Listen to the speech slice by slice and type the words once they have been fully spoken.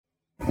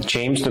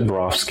James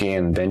Dabrowski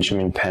and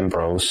Benjamin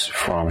Penrose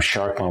from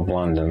Sharkmob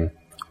London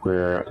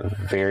were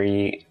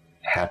very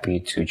happy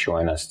to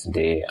join us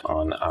today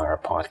on our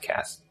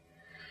podcast.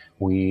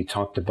 We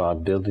talked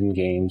about building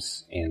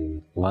games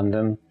in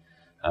London,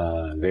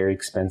 a very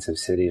expensive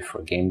city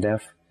for game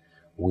dev.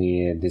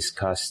 We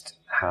discussed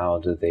how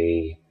do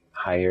they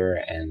hire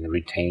and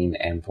retain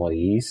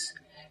employees,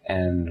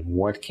 and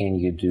what can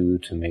you do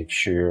to make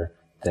sure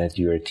that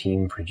your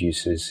team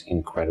produces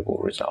incredible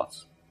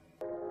results.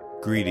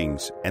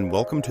 Greetings, and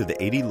welcome to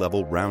the 80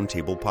 Level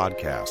Roundtable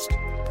podcast.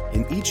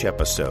 In each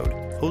episode,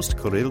 host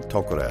Kirill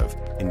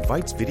Tokarev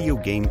invites video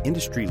game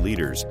industry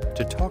leaders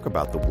to talk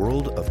about the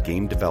world of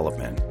game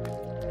development.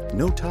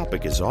 No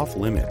topic is off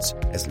limits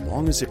as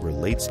long as it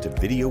relates to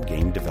video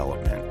game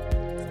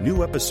development.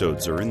 New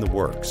episodes are in the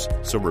works,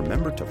 so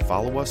remember to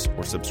follow us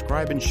or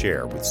subscribe and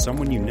share with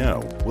someone you know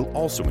will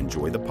also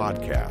enjoy the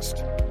podcast.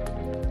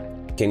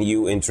 Can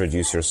you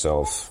introduce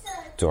yourself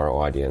to our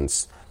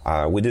audience?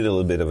 We did a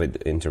little bit of an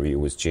interview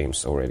with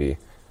James already.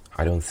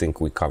 I don't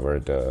think we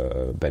covered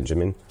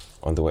Benjamin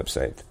on the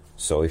website.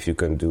 So if you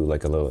can do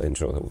like a little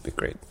intro, that would be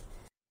great.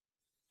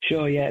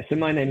 Sure, yeah. So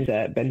my name's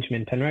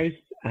Benjamin Penrose,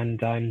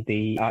 and I'm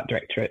the art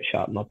director at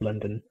Sharkmob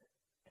London.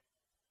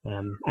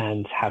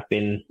 And have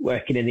been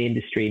working in the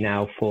industry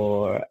now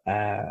for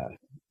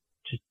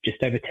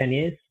just over 10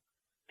 years.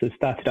 So I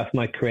started off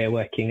my career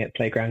working at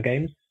Playground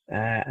Games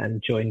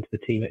and joined the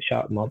team at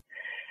Sharkmob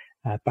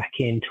back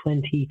in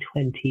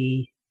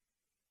 2020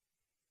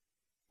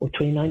 or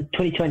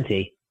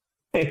 2020.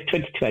 It's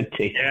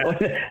 2020.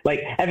 Yeah. Like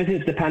ever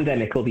since the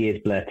pandemic, all the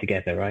years blur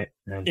together, right?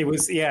 It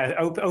was,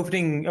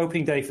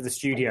 opening day for the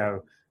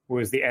studio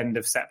was the end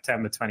of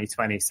September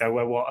 2020. So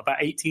we're about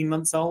 18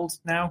 months old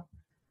now?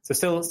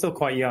 So still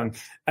quite young.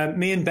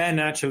 Me and Ben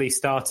actually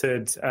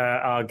started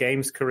our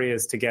games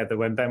careers together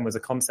when Ben was a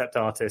concept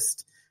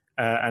artist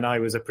and I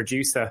was a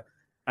producer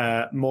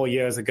more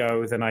years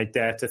ago than I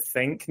dare to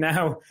think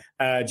now.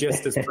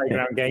 Just as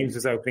Playground Games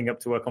was opening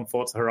up to work on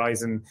Forza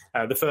Horizon,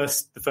 the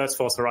first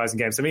Forza Horizon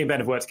game. So me and Ben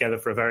have worked together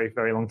for a very,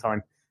 very long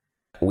time.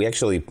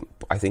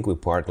 I think we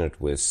partnered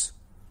with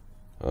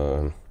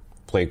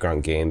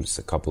Playground Games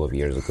a couple of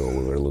years ago.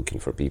 We were looking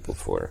for people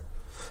for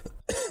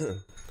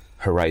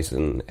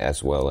Horizon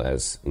as well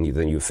as the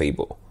new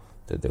Fable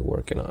that they're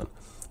working on.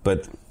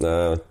 But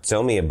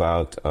tell me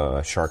about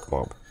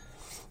Sharkmob.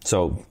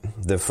 So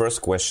the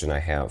first question I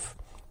have,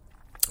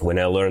 when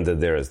I learned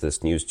that there is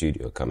this new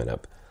studio coming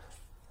up,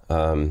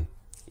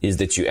 is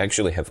that you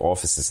actually have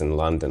offices in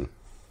London.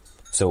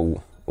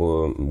 So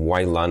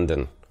why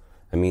London?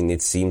 I mean,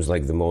 it seems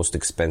like the most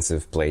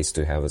expensive place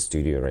to have a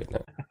studio right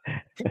now.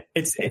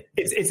 It's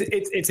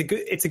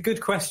a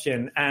good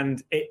question,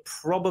 and it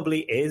probably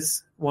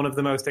is one of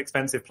the most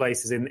expensive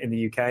places in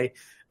the UK.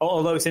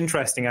 Although it's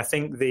interesting, I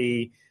think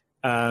the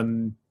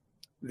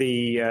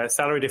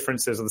salary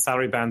differences or the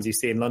salary bands you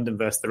see in London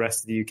versus the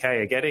rest of the UK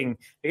are getting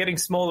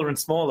smaller and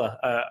smaller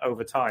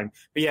over time.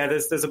 But yeah,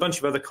 there's a bunch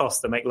of other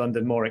costs that make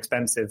London more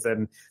expensive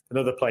than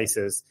other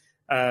places.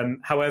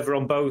 However,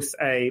 on both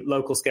a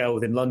local scale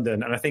within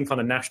London and I think on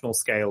a national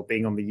scale,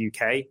 being on the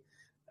UK,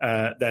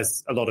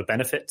 there's a lot of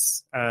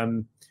benefits.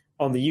 On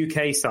the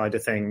UK side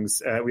of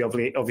things, we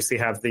obviously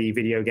have the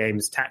video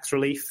games tax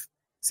relief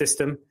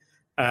system,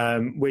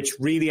 which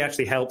really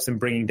actually helps in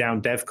bringing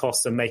down dev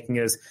costs and making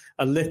us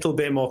a little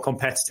bit more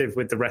competitive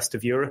with the rest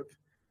of Europe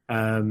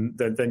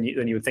than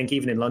you would think,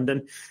 even in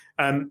London.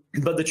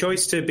 But the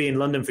choice to be in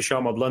London for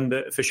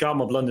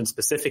Sharkmob London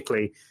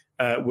specifically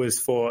was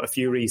for a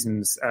few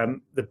reasons.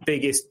 The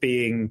biggest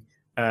being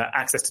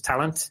access to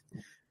talent.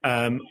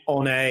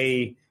 On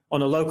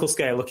a local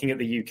scale, looking at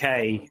the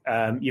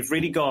UK, you've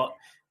really got,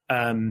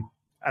 I'd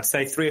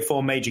say, 3 or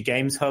 4 major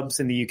games hubs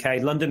in the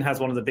UK. London has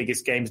one of the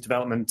biggest games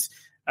development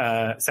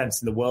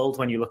centers in the world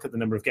when you look at the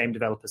number of game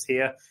developers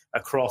here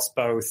across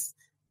both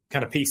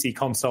kind of PC,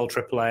 console,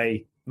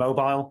 AAA,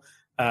 mobile.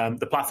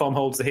 The platform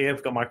holders are here.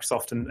 We've got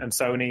Microsoft and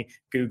Sony,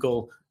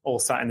 Google, all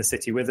sat in the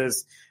city with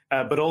us.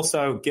 But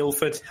also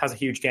Guildford has a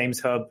huge games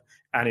hub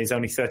and is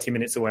only 30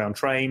 minutes away on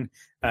train.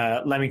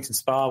 Leamington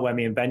Spa, where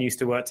me and Ben used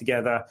to work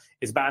together,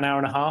 is about an hour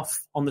and a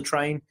half on the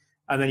train.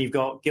 And then you've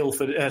got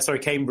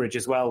Cambridge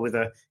as well, with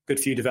a good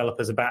few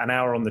developers, about an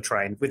hour on the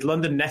train, with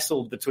London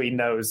nestled between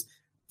those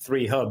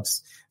 3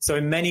 hubs. So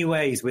in many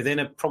ways, within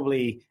a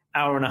probably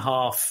hour and a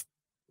half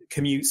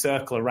commute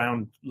circle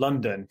around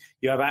London,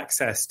 you have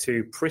access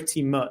to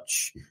pretty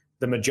much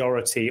the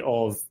majority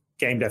of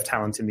game dev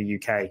talent in the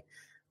UK.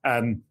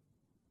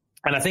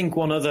 And I think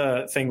one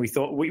other thing we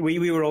thought,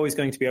 we were always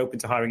going to be open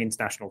to hiring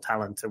international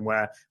talent, and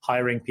we're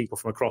hiring people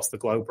from across the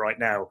globe right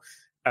now.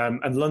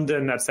 And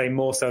London, I'd say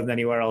more so than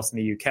anywhere else in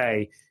the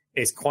UK,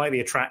 is quite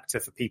the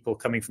attractor for people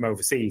coming from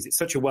overseas. It's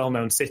such a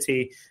well-known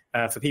city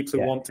for people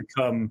who want to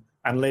come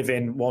and live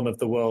in one of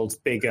the world's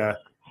bigger,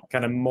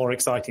 kind of more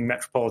exciting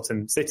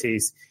metropolitan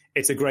cities.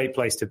 It's a great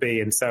place to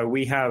be. And so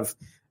we have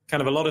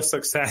kind of a lot of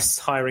success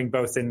hiring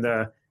both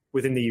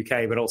within the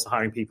UK, but also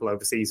hiring people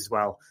overseas as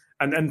well.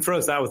 And for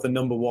us, that was the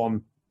number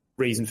one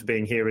reason for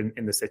being here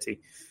in the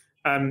city.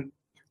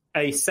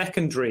 A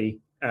secondary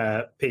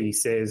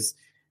piece is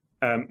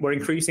we're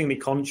increasingly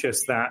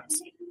conscious that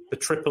the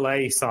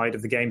AAA side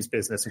of the games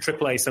business, and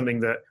AAA is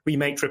something that we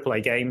make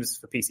AAA games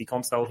for PC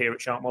console here at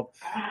SharkMob,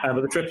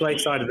 but the AAA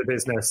side of the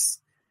business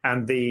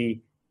and the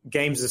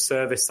games as a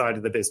service side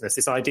of the business,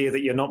 this idea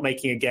that you're not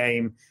making a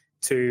game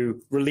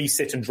to release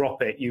it and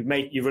drop it. You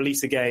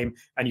release a game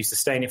and you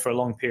sustain it for a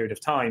long period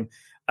of time.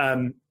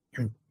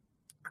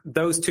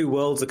 Those two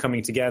worlds are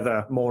coming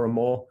together more and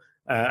more,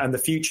 and the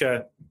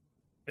future,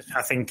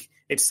 I think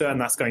it's certain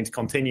that's going to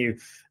continue.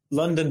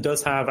 London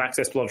does have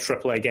access to a lot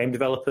of AAA game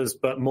developers,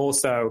 but more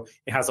so,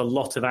 it has a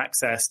lot of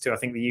access to, I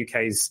think, the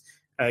UK's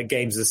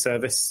games as a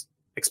service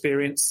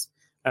experience.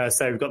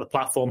 So we've got the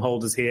platform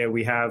holders here.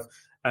 We have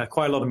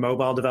quite a lot of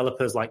mobile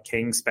developers like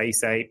King,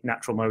 Space 8,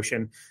 Natural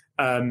Motion.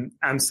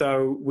 And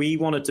so we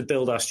wanted to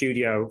build our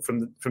studio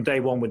from day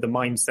one with the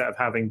mindset of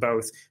having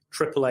both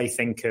AAA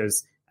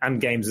thinkers and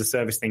games as a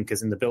service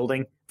thinkers in the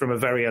building from a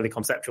very early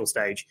conceptual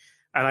stage.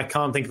 And I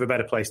can't think of a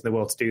better place in the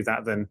world to do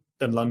that than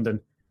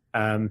London.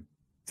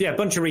 Yeah, a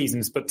bunch of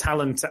reasons, but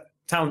talent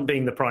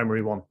being the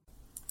primary one.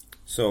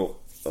 So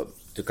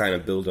to kind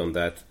of build on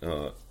that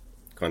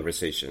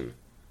conversation,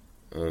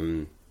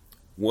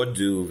 what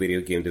do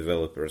video game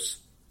developers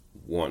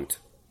want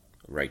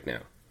right now?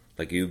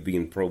 Like, you've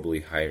been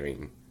probably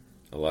hiring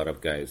a lot of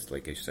guys,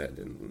 like I said,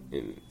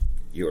 in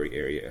your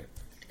area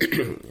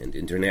and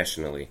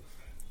internationally.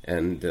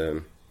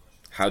 And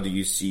how do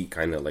you see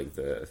kind of like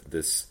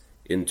this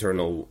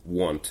internal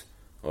want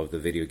of the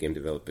video game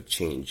developer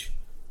change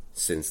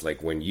since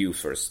like when you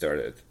first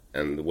started,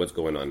 and what's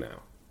going on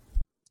now?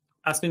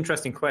 That's an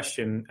interesting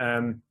question.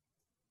 Do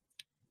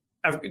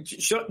you want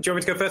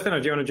me to go first, then, or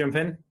do you want to jump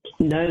in?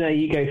 No,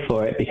 you go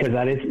for it, because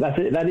that is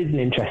an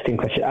interesting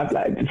question.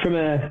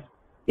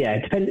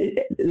 It depends.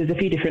 There's a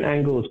few different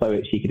angles by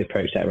which you could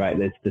approach that, right?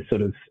 There's the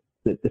sort of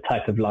the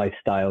type of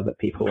lifestyle that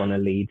people want to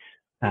lead.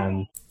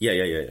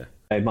 Yeah.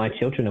 So my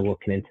children are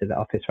walking into the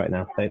office right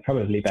now, so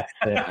probably best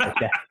for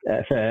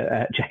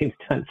James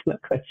to answer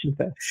that question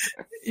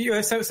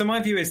first. So my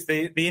view is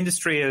the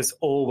industry has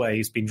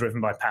always been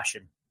driven by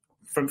passion.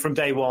 From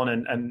day one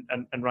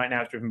and right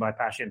now it's driven by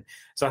passion.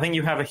 So I think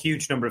you have a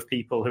huge number of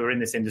people who are in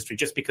this industry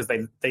just because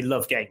they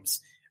love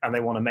games and they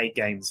want to make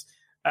games.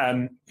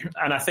 And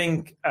I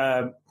think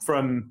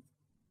from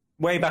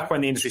way back when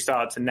the industry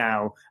started to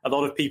now, a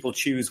lot of people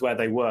choose where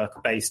they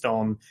work based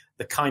on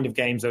the kind of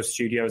games those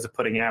studios are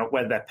putting out,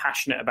 whether they're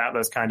passionate about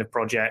those kind of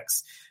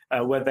projects,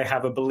 whether they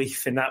have a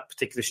belief in that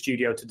particular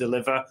studio to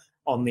deliver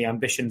on the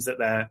ambitions that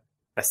they're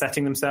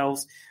setting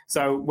themselves.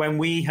 So when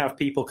we have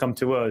people come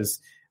to us,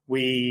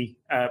 we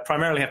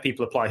primarily have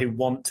people apply who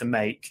want to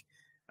make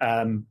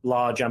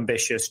large,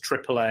 ambitious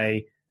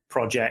AAA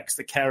projects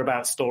that care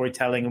about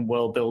storytelling and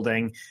world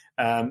building,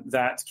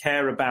 that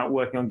care about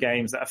working on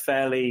games that are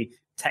fairly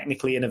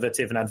technically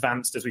innovative and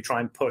advanced as we try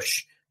and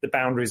push the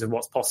boundaries of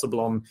what's possible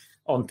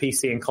on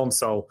PC and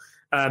console.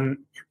 I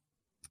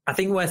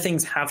think where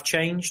things have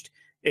changed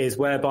is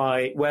where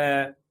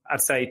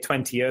I'd say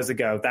 20 years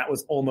ago, that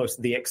was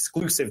almost the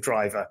exclusive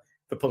driver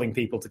for pulling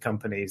people to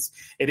companies.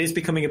 It is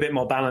becoming a bit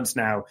more balanced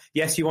now.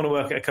 Yes, you want to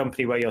work at a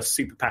company where you're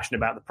super passionate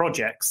about the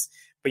projects,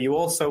 but you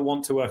also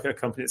want to work at a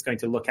company that's going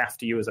to look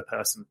after you as a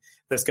person,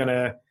 that's going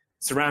to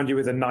surround you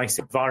with a nice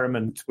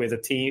environment, with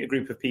a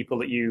group of people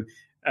that you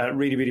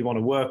really, really want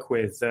to work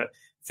with, that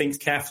thinks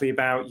carefully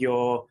about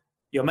your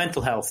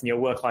mental health and your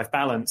work-life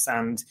balance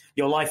and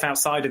your life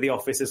outside of the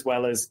office as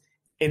well as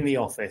in the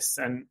office.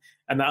 And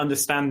that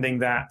understanding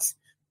that,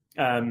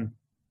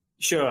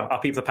 sure, our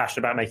people are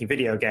passionate about making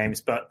video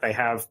games, but they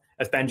have,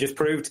 as Ben just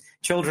proved,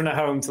 children at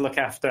home to look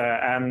after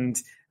and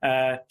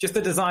just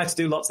the desire to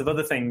do lots of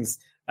other things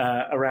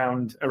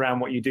around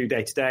what you do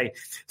day to day.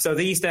 So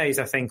these days,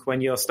 I think when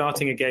you're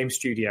starting a game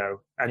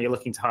studio and you're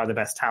looking to hire the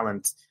best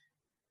talent,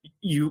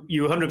 you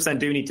 100%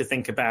 do need to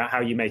think about how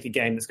you make a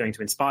game that's going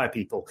to inspire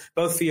people,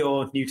 both for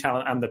your new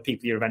talent and the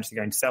people you're eventually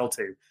going to sell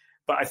to.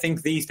 But I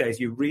think these days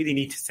you really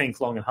need to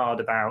think long and hard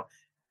about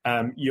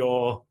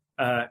your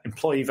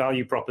employee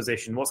value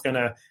proposition. What's going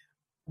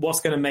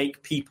to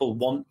make people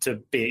want to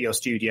be at your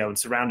studio and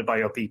surrounded by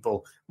your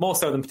people, more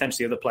so than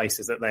potentially other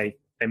places that they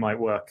might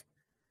work?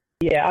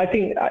 Yeah, I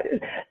think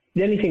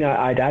the only thing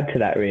I'd add to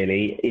that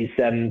really is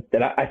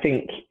that I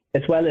think,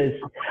 as well as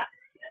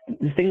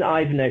the thing that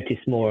I've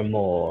noticed more and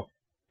more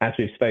as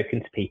we've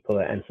spoken to people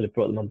and sort of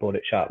brought them on board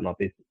at SharkMob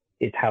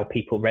is how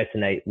people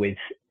resonate with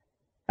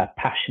a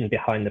passion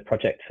behind the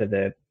project for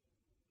the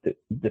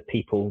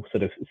people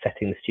sort of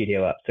setting the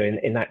studio up. So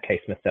in that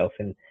case, myself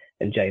and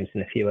James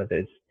and a few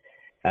others,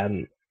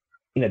 there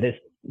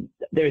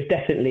is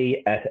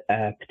definitely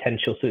a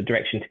potential sort of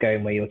direction to go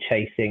in where you're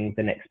chasing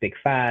the next big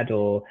fad,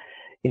 or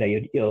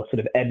you're sort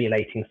of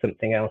emulating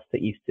something else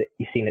that you've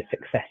seen a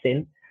success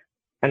in.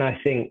 And I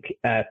think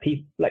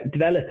people like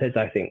developers,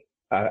 I think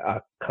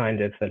are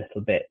kind of a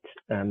little bit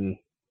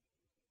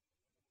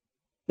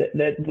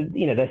they're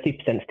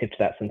super sensitive to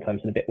that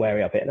sometimes and a bit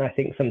wary of it. And I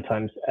think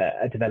sometimes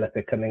a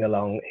developer coming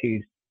along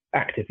who's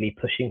actively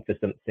pushing for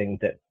something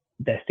that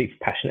they're super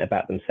passionate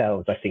about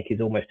themselves, I think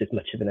is almost as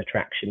much of an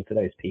attraction for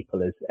those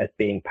people as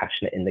being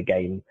passionate in the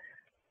game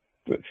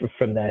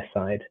from their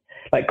side.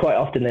 Like quite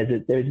often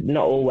there's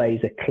not always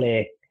a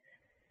clear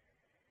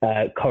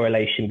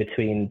correlation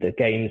between the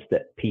games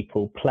that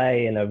people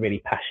play and are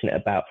really passionate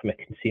about from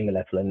a consumer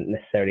level and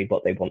necessarily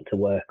what they want to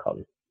work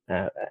on.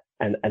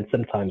 And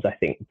sometimes I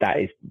think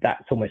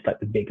that's almost like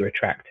the bigger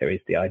attractor,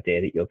 is the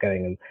idea that you're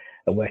going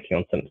and working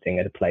on something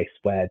at a place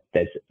where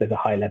there's a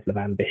high level of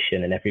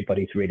ambition and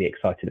everybody's really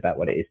excited about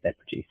what it is they're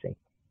producing.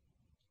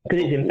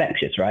 Because it's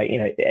infectious, right? You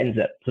know, it ends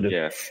up sort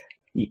of,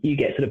 you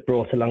get sort of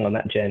brought along on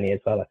that journey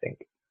as well, I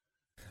think.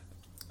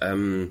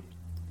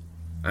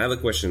 I have a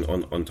question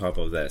on top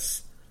of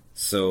this.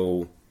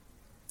 So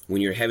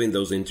when you're having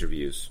those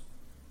interviews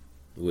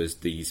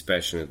with these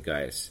passionate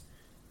guys,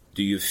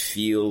 do you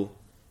feel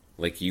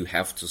like you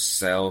have to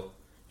sell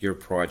your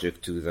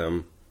project to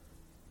them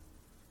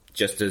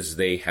just as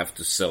they have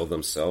to sell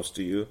themselves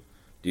to you?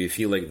 Do you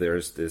feel like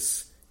there's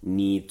this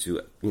need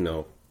to, you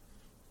know,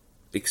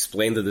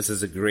 explain that this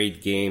is a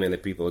great game and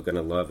that people are going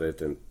to love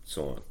it and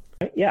so on?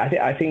 Yeah,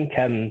 I think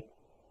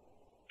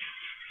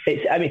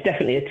it's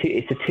definitely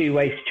it's a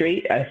two-way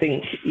street. I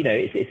think, you know,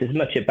 it's as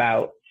much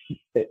about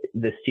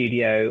the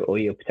studio or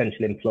your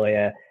potential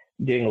employer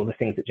doing all the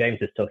things that James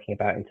was talking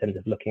about in terms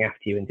of looking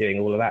after you and doing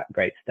all of that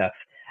great stuff,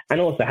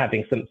 and also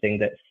having something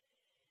that's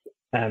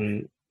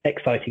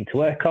exciting to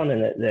work on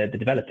and that the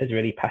developers are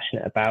really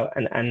passionate about.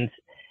 And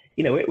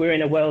you know, we're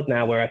in a world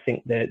now where I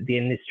think the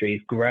industry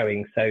is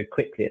growing so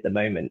quickly at the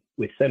moment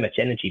with so much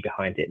energy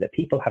behind it that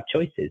people have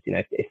choices. You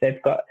know, if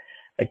they've got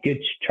a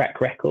good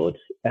track record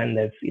and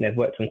they've, you know,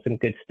 worked on some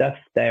good stuff,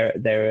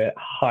 they're a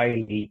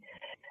highly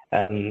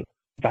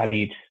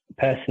valued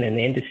person in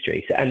the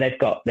industry. So, and they've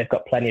got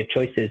plenty of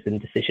choices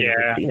and decisions.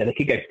 Yeah. You know, they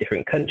could go to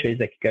different countries,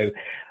 they could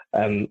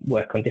go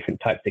work on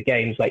different types of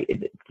games.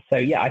 So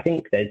yeah, I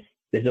think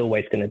there's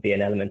always going to be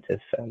an element of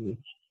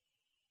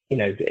you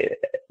know,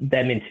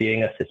 them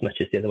interviewing us as much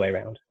as the other way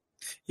around.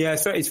 Yeah,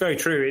 so it's very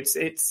true. It's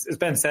as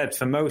Ben said,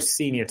 for most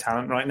senior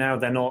talent right now,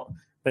 they're not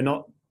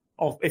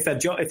if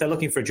they're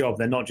looking for a job,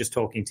 they're not just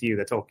talking to you,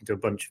 they're talking to a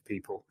bunch of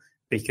people,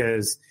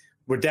 because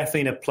we're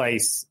definitely in a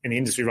place in the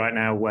industry right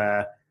now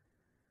where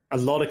a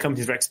lot of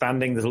companies are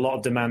expanding. There's a lot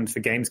of demand for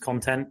games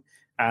content,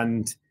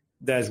 and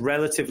there's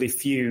relatively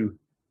few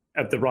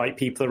of the right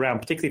people around,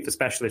 particularly for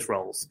specialist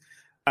roles.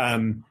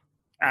 And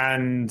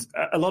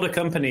a lot of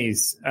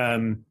companies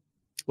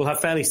will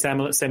have fairly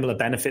similar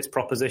benefits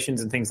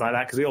propositions and things like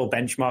that, because we all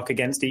benchmark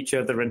against each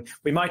other, and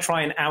we might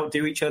try and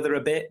outdo each other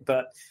a bit,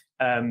 but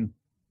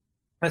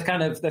there's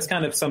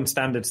kind of some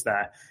standards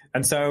there.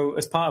 And so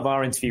as part of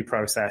our interview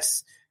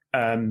process,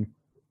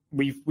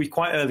 we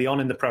quite early on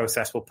in the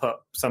process will put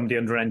somebody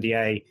under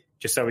NDA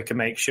just so we can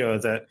make sure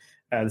that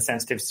the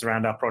sensitivities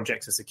around our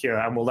projects are secure,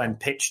 and we'll then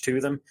pitch to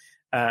them.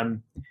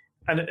 And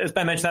as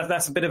Ben mentioned,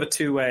 that's a bit of a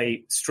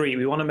two-way street.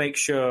 We want to make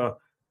sure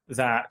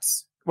that,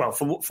 well,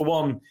 for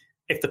one,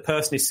 if the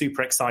person is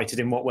super excited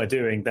in what we're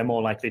doing, they're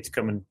more likely to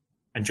come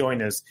and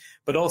join us.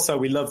 But also,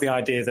 we love the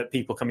idea that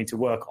people coming to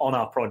work on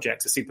our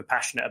projects are super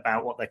passionate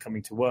about what they're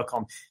coming to work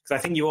on. Because I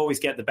think you always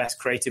get the best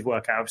creative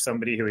work out of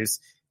somebody who is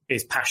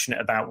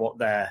passionate about what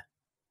they're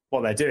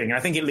doing. And I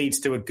think it leads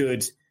to a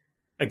good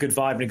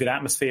vibe and a good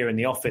atmosphere in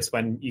the office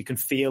when you can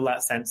feel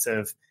that sense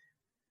of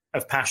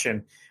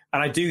passion.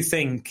 And I do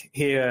think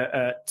here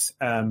at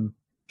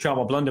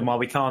Sharpmob London, while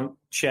we can't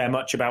share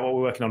much about what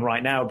we're working on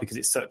right now because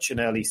it's such an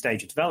early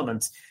stage of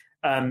development,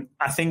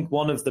 I think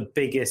one of the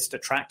biggest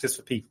attractors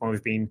for people when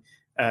we've been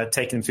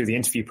taking them through the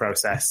interview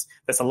process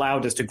that's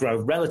allowed us to grow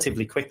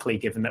relatively quickly,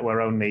 given that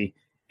we're only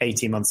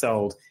 18 months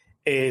old,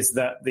 is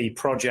that the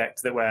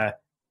project that we're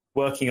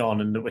working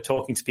on and that we're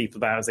talking to people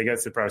about as they go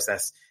through the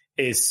process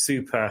is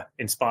super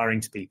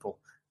inspiring to people.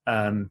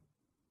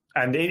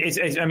 And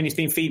it's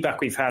been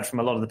feedback we've had from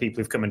a lot of the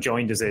people who've come and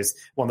joined us is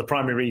one of the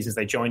primary reasons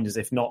they joined us,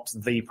 if not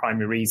the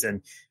primary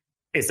reason,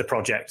 is the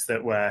project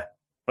that we're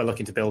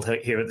looking to build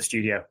here at the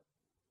studio.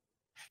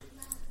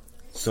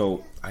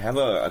 So I have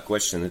a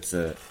question. It's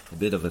a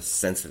bit of a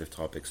sensitive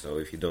topic, so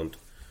if you don't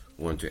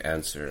want to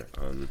answer,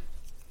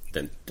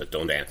 then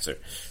don't answer.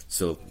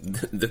 So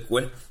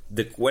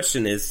the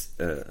question is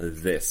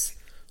this.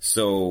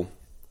 So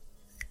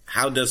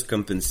how does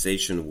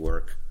compensation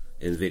work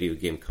in video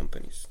game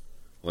companies?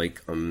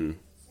 Like,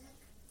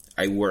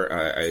 I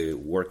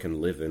work and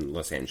live in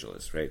Los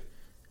Angeles, right?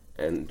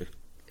 And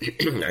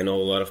I know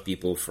a lot of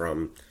people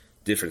from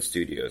different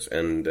studios,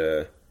 and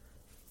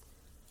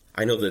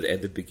I know that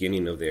at the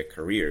beginning of their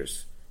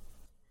careers,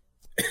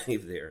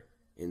 if they're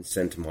in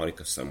Santa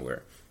Monica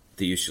somewhere,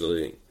 they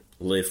usually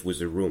live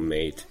with a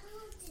roommate,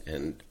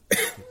 and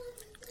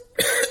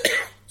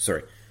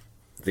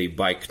they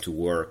bike to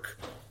work.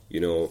 You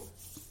know,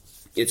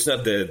 it's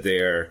not that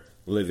they're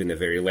living a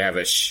very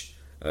lavish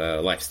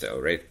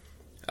lifestyle, right?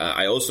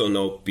 I also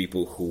know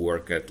people who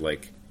work at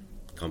like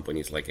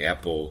companies like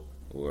Apple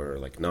or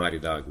like Naughty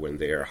Dog when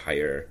they are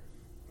higher,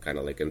 kind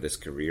of like in this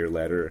career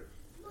ladder,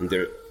 and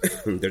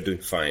they're doing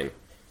fine,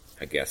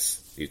 I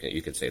guess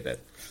you can say that.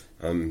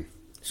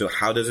 So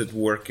how does it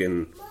work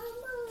in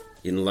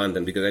in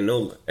London? Because I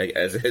know,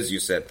 as you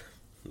said,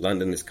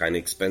 London is kind of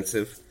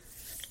expensive,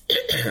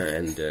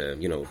 and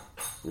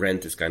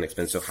rent is kind of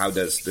expensive. So how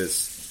does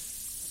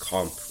this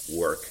comp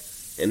work,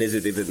 and is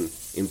it even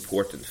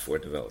important for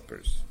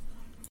developers?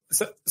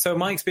 So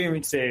my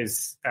experience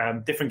is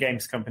different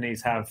games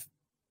companies have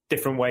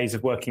different ways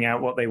of working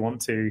out what they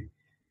want to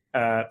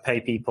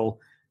pay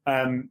people.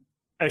 At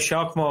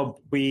SharkMob,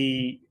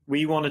 we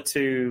wanted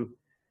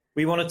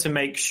to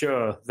make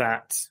sure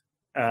that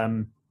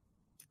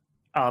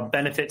our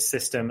benefits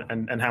system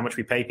and how much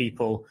we pay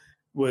people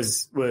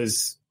was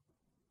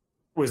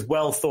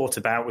well thought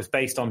about, was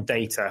based on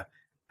data,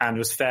 and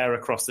was fair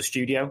across the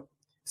studio.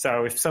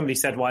 So if somebody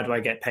said, "Why do I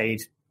get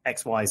paid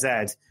X, Y,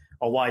 Z?"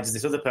 or "Why does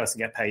this other person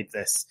get paid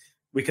this?"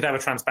 we could have a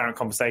transparent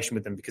conversation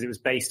with them because it was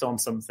based on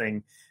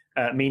something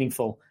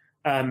meaningful.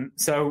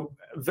 So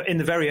in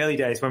the very early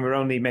days, when we were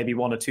only maybe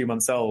 1 or 2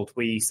 months old,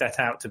 we set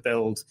out to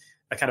build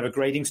a kind of a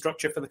grading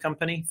structure for the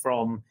company,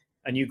 from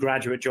a new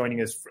graduate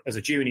joining us as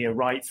a junior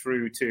right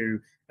through to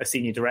a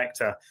senior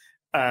director.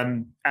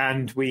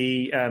 And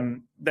we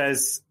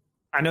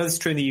I know this is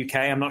true in the UK.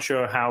 I'm not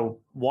sure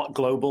what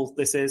global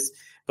this is,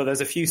 but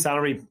there's a few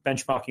salary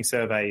benchmarking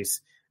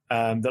surveys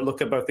that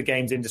look at both the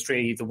games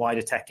industry, the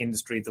wider tech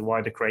industry, the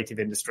wider creative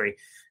industry.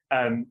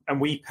 And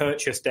we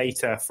purchased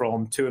data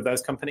from 2 of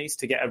those companies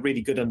to get a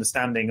really good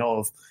understanding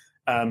of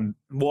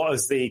what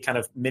is the kind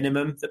of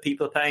minimum that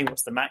people are paying,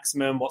 what's the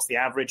maximum, what's the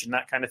average, and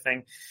that kind of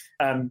thing.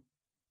 And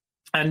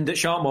at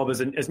SharkMob,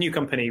 as a new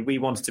company, we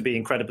wanted to be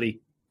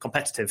incredibly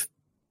competitive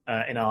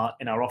in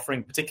our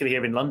offering, particularly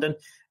here in London,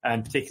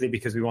 and particularly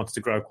because we wanted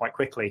to grow quite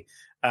quickly.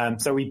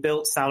 So we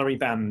built salary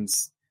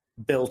bands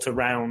built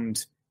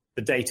around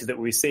the data that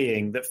we were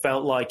seeing that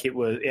felt like it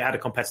had a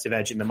competitive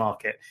edge in the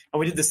market. And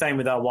we did the same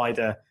with our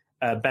wider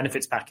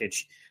benefits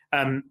package.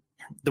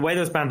 The way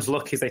those bands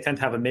look is they tend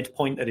to have a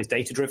midpoint that is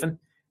data-driven,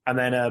 and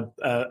then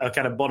a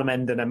kind of bottom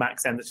end and a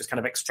max end that's just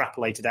kind of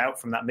extrapolated out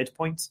from that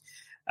midpoint.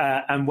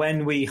 And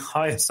when we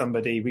hire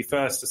somebody, we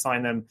first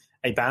assign them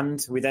a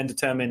band. We then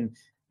determine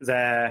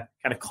their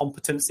kind of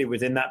competency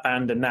within that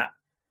band, and that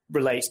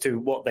relates to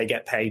what they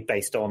get paid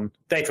based on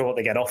data, or what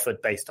they get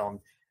offered based on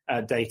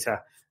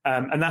data.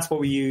 And that's what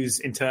we use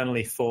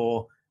internally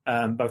for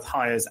both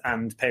hires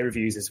and pay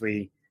reviews as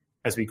we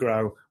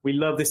grow. We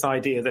love this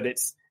idea that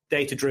it's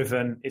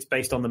data-driven, it's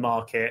based on the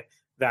market,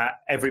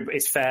 that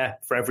it's fair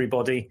for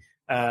everybody,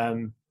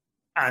 and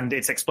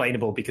it's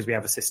explainable because we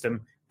have a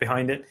system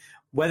behind it.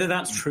 Whether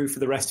that's true for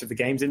the rest of the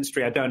games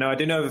industry, I don't know. I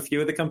do know of a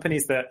few other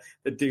companies that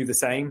do the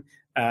same,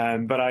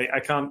 but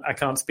I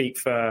can't speak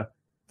for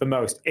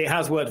most. It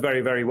has worked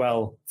very, very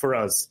well for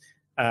us.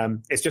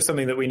 It's just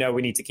something that we know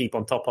we need to keep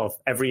on top of.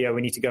 Every year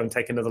we need to go and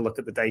take another look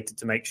at the data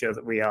to make sure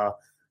that we are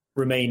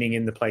remaining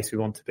in the place we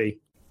want to be.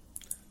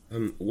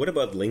 What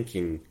about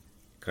linking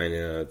kind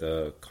of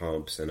the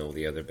comps and all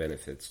the other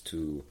benefits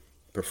to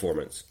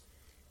performance?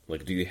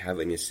 Like, do you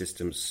have any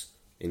systems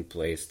in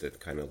place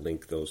that kind of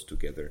link those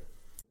together?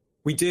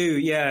 We do,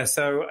 yeah.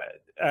 So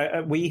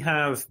we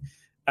have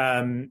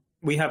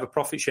a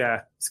profit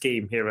share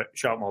scheme here at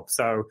SharkMob.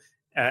 So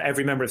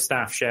every member of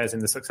staff shares in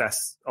the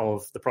success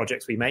of the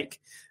projects we make.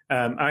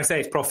 I say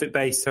it's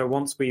profit-based, so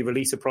once we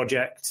release a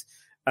project,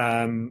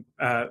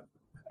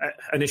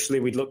 initially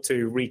we'd look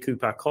to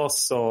recoup our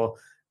costs or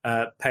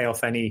pay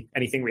off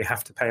anything we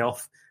have to pay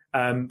off.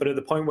 But at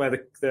the point where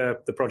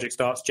the project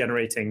starts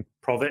generating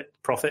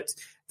profit,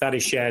 that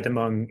is shared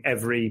among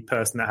every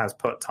person that has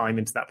put time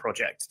into that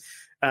project.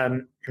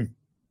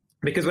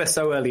 Because we're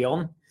so early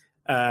on,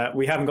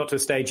 we haven't got to a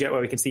stage yet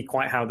where we can see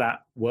quite how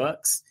that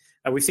works.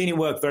 We've seen it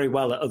work very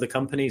well at other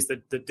companies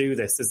that do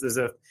this.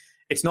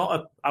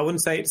 I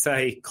wouldn't say it's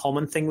a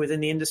common thing within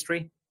the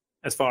industry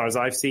as far as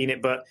I've seen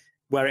it, but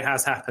where it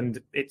has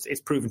happened,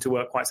 it's proven to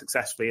work quite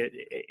successfully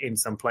in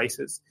some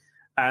places.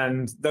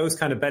 And those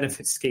kind of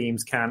benefit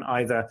schemes can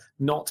either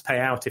not pay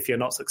out if you're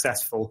not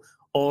successful,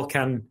 or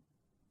can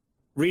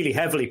really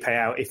heavily pay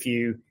out if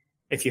you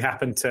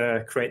happen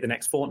to create the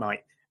next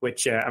Fortnite,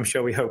 which I'm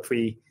sure we hope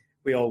we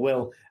all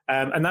will.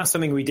 And that's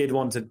something we did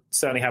want to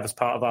certainly have as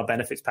part of our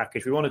benefits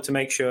package. We wanted to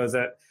make sure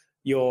that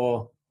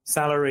your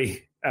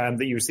salary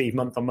that you receive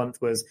month on month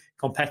was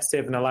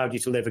competitive and allowed you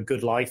to live a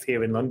good life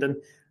here in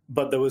London.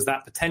 But there was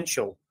that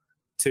potential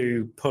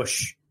to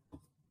push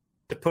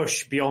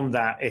beyond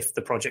that if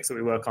the projects that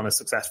we work on are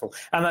successful.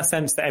 And that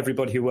sense that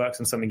everybody who works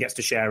on something gets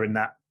to share in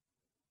that,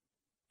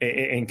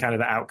 in kind of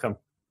the outcome.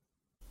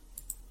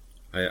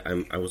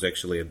 I was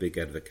actually a big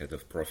advocate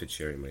of profit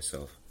sharing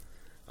myself.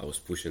 I was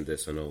pushing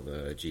this on all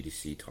the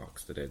GDC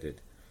talks that I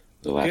did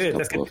the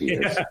last couple of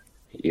years.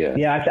 Yeah.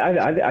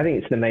 I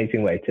think it's an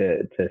amazing way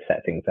to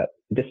set things up.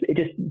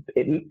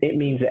 It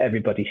means that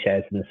everybody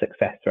shares in the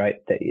success, right?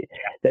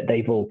 That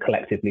they've all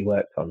collectively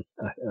worked on.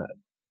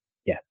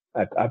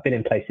 I've been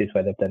in places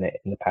where they've done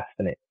it in the past,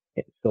 and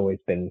it's always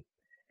been.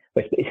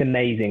 It's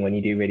amazing when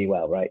you do really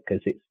well, right?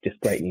 Because it's just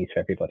great news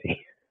for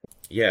everybody.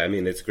 Yeah, I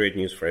mean, it's great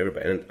news for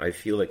everybody, and I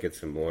feel like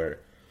it's a more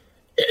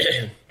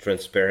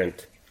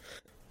transparent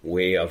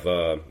way of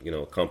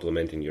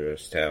complimenting your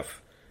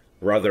staff,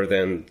 rather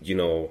than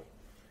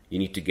you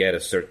need to get a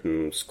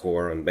certain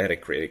score on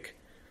Metacritic.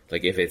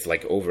 Like if it's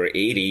like over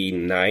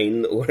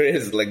 89 or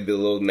is like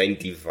below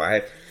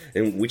 95,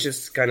 and which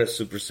is kind of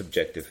super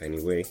subjective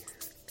anyway,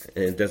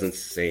 and it doesn't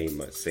say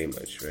much,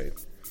 right?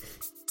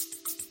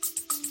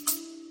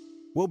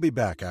 We'll be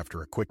back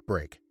after a quick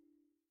break.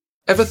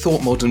 Ever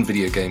thought modern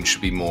video games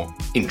should be more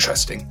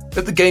interesting?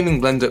 At the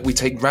Gaming Blender, we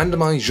take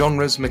randomized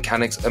genres,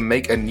 mechanics, and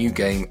make a new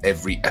game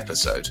every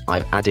episode.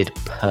 I've added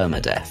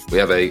permadeath. We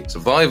have a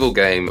survival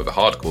game of a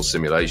hardcore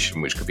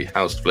simulation, which could be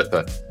House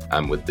Flipper,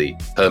 and with the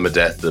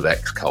permadeath of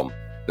XCOM.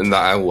 And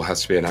that all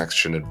has to be an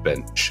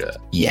action-adventure.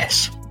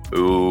 Yes.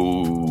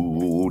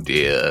 Oh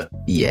dear.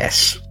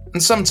 Yes.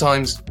 And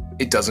sometimes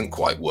it doesn't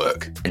quite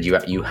work. And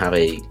you have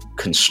a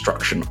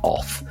construction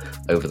off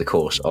over the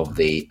course of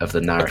the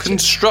narrative. A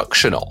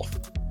construction off.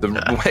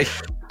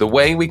 The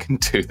way we can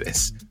do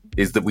this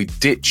is that we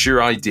ditch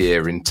your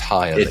idea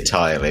entirely.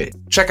 Entirely.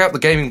 Check out the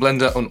Gaming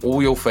Blender on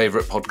all your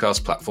favourite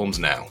podcast platforms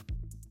now.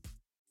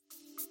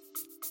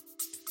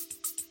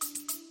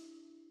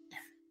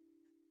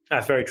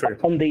 That's very true.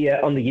 On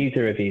the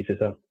user reviews as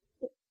well.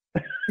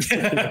 just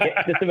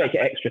to make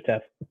it extra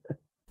tough.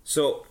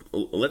 So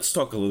let's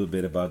talk a little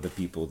bit about the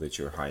people that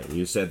you're hiring.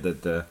 You said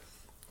that the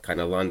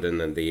kind of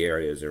London and the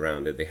areas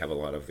around it, they have a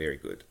lot of very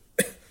good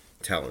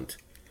talent.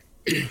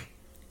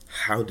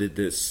 How did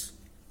this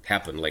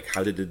happen? Like,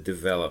 how did it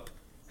develop?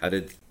 How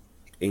did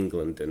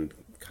England and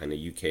kind of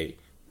UK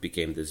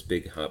became this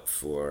big hub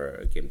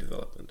for game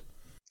development?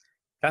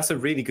 That's a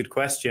really good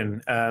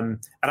question. And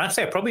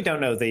actually, I probably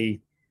don't know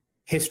the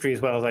history as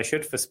well as I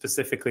should for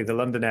specifically the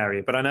London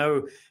area, but I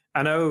know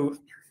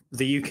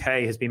the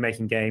UK has been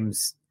making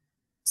games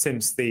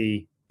since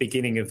the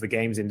beginning of the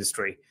games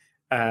industry,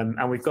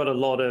 and we've got a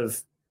lot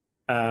of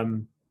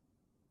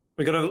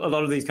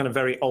these kind of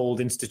very old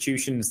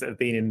institutions that have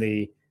been in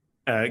the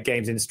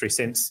games industry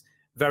since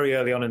very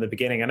early on in the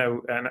beginning. I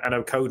know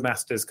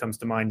Codemasters comes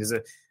to mind as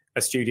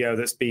a studio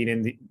that's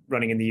been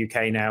running in the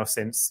UK now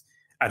since,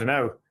 I don't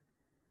know,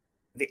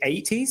 the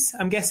 80s,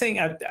 I'm guessing.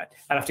 I'd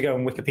have to go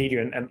on Wikipedia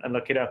and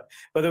look it up.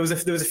 But there was a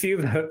few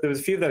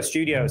of those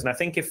studios, and I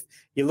think if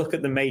you look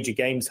at the major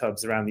games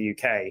hubs around the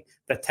UK,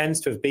 there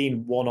tends to have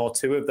been one or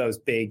two of those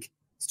big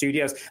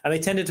studios, and they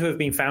tended to have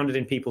been founded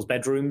in people's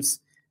bedrooms,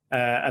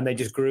 and they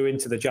just grew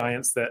into the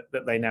giants that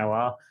they now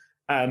are.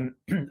 And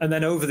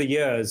then over the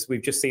years,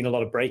 we've just seen a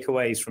lot of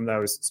breakaways from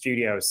those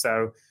studios.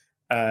 So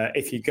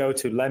if you go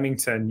to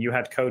Leamington, you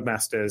had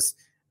Codemasters,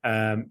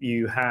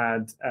 you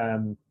had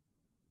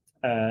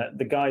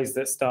the guys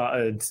that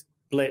started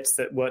Blitz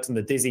that worked on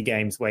the Dizzy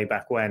games way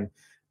back when.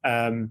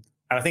 And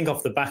I think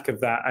off the back of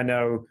that, I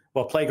know,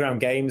 Playground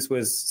Games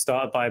was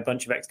started by a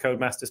bunch of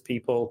ex-Codemasters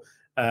people.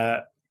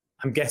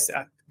 I'm guessing,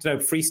 I don't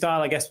know,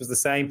 Freestyle, I guess, was the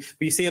same.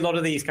 But you see a lot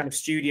of these kind of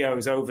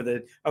studios over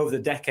the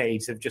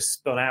decades have just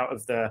spun out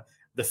of the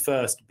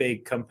first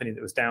big company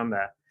that was down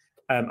there.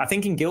 I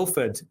think in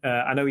Guildford,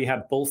 I know you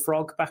had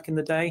Bullfrog back in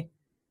the day.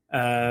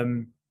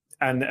 And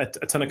a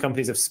ton of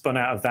companies have spun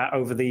out of that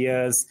over the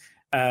years.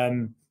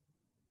 The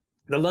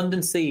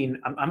London scene,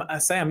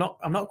 I'm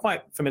not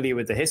quite familiar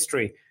with the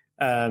history.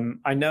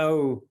 I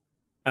know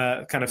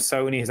kind of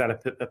Sony has had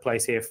a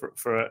place here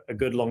for a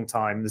good long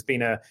time. There's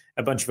been a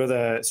bunch of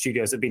other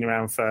studios that have been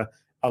around for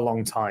a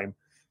long time.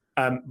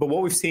 But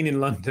what we've seen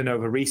in London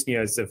over recent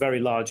years is a very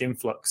large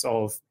influx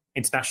of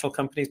international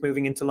companies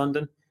moving into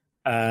London.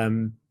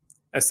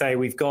 I say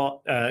we've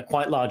got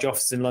quite large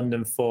offices in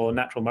London for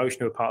Natural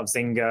Motion, who are part of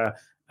Zynga,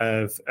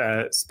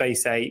 of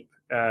Space Ape,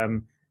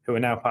 who are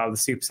now part of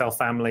the Supercell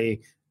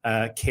family,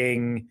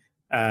 King,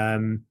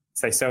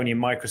 say Sony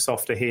and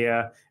Microsoft are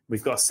here.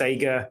 We've got a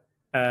Sega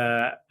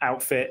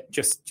outfit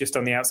just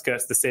on the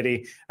outskirts of the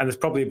city, and there's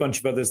probably a bunch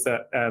of others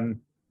that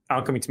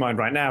aren't coming to mind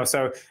right now.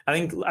 So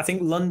I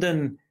think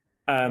London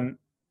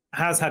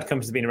has had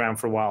companies that have been around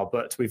for a while,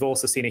 but we've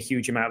also seen a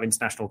huge amount of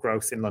international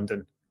growth in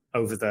London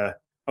over the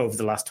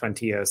last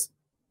 20 years.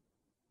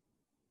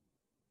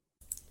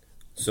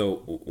 So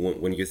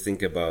when you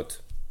think about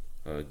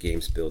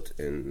games built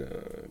in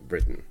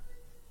Britain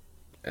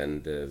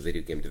and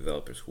video game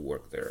developers who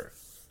work there,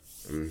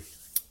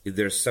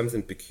 there's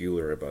something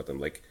peculiar about them.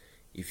 Like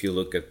if you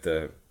look at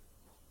the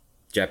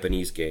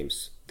Japanese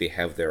games, they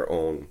have their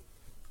own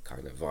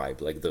kind of vibe.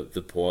 Like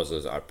the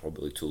pauses are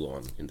probably too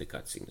long in the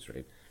cutscenes,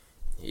 right?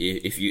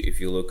 If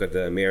you look at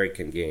the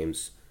American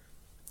games,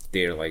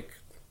 they're like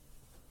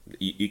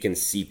you can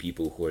see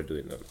people who are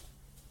doing them.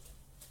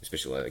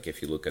 Especially like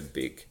if you look at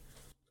big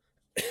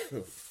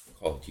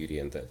Call of Duty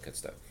and that kind of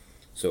stuff.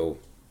 So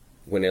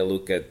when I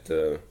look at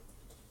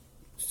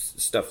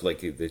stuff like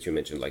that you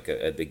mentioned, like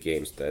at the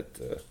games that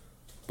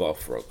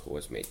Bullfrog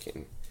was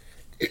making,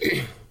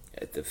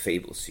 at the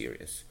Fable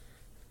series,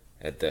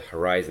 at the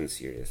Horizon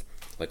series,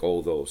 like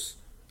all those,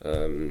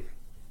 a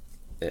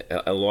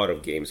lot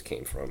of games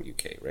came from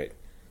UK, right?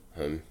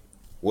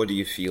 What do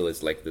you feel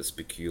is like this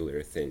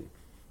peculiar thing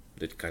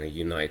that kind of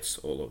unites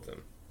all of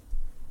them?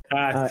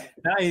 That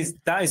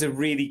is a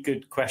really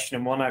good question,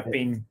 and one I've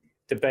been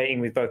debating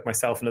with both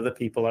myself and other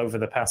people over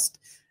the past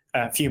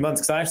few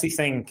months, because I actually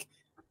think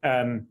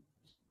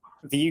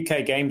the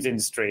UK games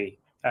industry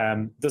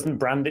doesn't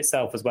brand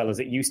itself as well as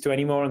it used to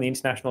anymore on the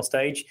international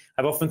stage.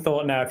 I've often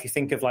thought now, if you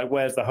think of like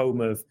where's the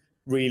home of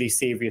really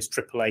serious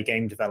AAA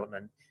game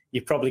development,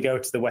 you probably go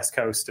to the West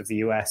Coast of the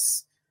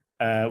US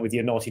with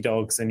your Naughty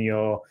Dogs and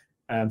your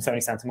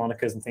Sony Santa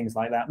Monica's and things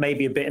like that.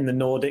 Maybe a bit in the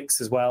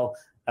Nordics as well.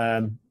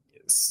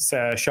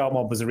 So Shark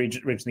Mob was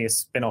originally a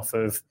spin-off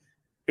of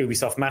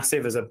Ubisoft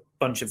Massive, as a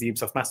bunch of the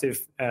Ubisoft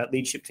Massive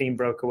leadership team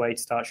broke away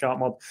to start Shark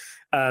Mob.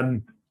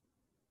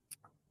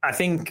 I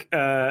think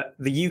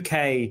the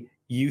UK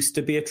used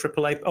to be a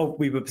AAA. Oh,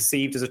 we were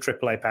perceived as a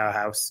AAA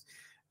powerhouse.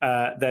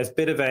 There's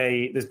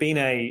been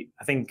a,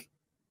 I think,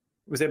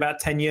 was it about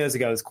 10 years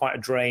ago, there's quite a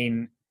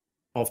drain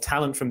of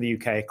talent from the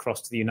UK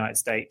across to the United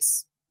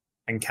States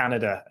and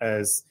Canada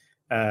as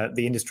the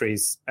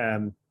industries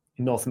in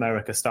North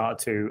America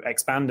started to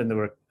expand, and there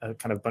were a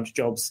kind of bunch of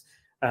jobs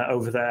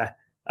over there.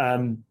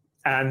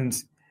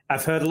 And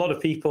I've heard a lot of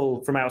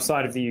people from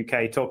outside of the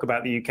UK talk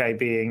about the UK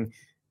being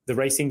the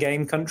racing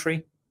game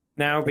country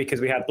now, because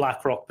we had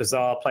BlackRock,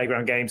 Bazaar,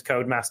 Playground Games,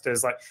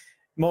 Codemasters. Like,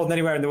 more than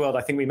anywhere in the world,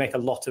 I think we make a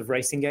lot of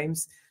racing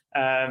games.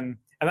 And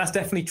that's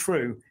definitely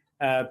true.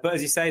 But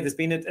as you say, there's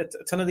been a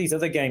ton of these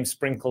other games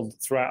sprinkled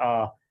throughout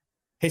our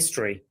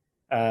history.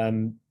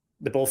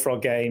 The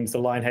Bullfrog games, the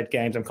Lionhead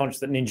games. I'm conscious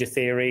that Ninja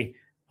Theory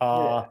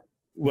are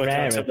working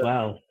Rare on as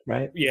well,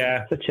 right?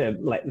 Yeah. Such a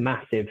like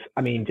massive,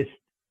 I mean, just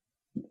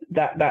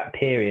that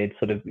period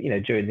sort of,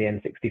 during the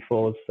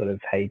N64's sort of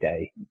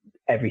heyday,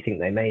 everything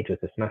they made was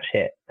a smash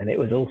hit, and it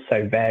was all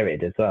so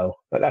varied as well.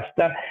 But that's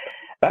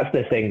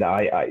the thing that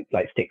I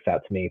like sticks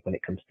out to me when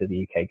it comes to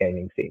the UK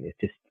gaming scene. It's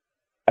just,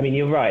 I mean,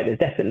 you're right. There's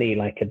definitely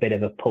like a bit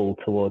of a pull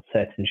towards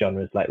certain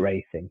genres like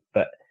racing,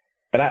 but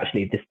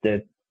actually just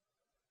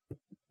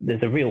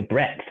there's a real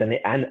breadth,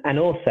 and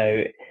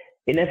also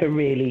it never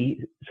really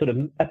sort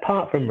of,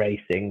 apart from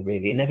racing,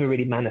 really, it never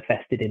really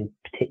manifested in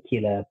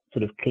particular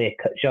sort of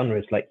clear-cut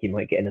genres like you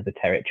might get in other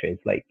territories.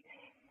 Like,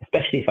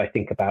 especially if I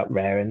think about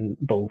Rare and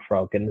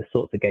Bullfrog and the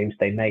sorts of games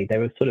they made, they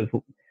were sort of,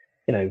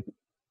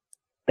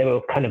 they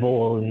were kind of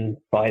all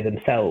by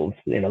themselves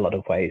in a lot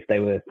of ways.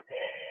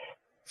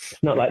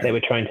 It's not like they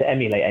were trying to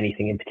emulate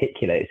anything in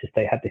particular. It's just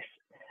they had this,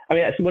 I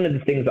mean, that's one of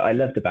the things that I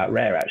loved about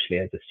Rare actually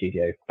as a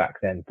studio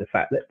back then, the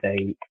fact that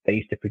they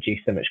used to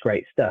produce so much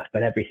great stuff,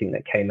 but everything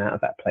that came out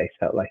of that place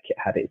felt like it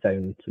had its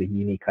own sort of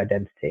unique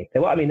identity.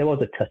 There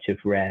was a touch of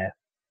Rare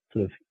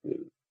sort of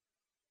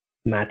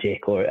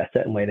magic, or a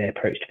certain way they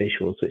approached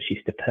visuals, which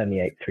used to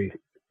permeate through,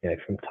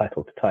 from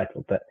title to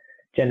title. But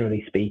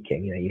generally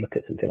speaking, you look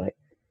at something like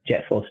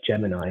Jet Force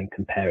Gemini and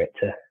compare it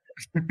to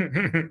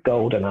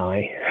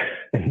GoldenEye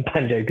and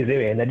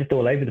Banjo-Kazooie, and they're just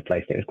all over the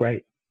place. It was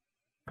great.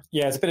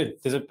 Yeah,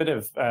 there's a bit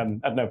of I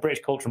don't know,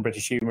 British culture and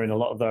British humour in a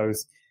lot of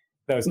those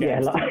games. Yeah,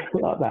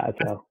 like that as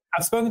well.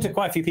 I've spoken to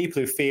quite a few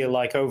people who feel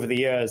like over the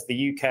years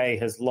the UK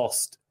has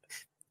lost.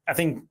 I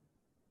think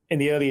in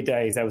the earlier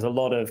days there was a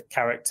lot of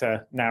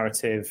character,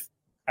 narrative,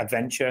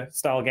 adventure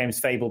style games.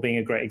 Fable being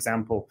a great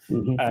example.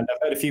 Mm-hmm. And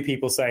I've heard a few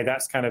people say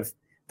that's kind of,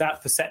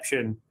 that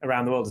perception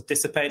around the world has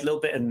dissipated a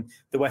little bit, and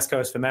the West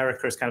Coast of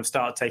America has kind of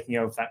started taking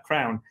over that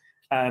crown.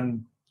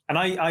 And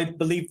I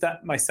believed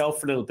that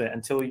myself for a little bit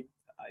until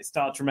I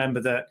start to remember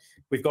that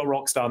we've got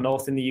Rockstar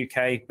North in the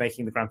UK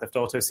making the Grand Theft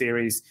Auto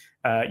series.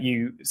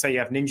 You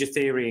have Ninja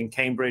Theory in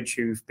Cambridge,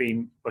 who've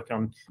been working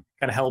on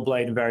kind of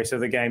Hellblade and various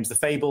other games. The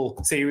Fable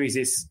series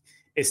is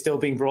still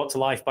being brought to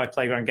life by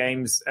Playground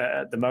Games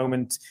at the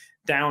moment.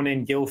 Down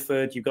in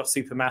Guildford, you've got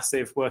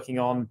Supermassive working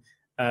on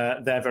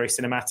their very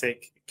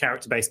cinematic,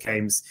 character-based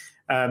games.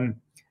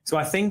 So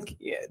I think,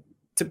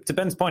 to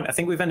Ben's point, I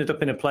think we've ended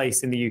up in a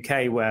place in the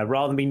UK where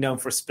rather than being known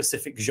for a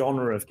specific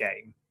genre of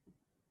game,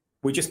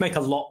 we just make a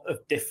lot of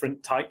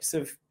different types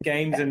of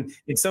games. And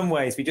in some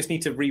ways, we just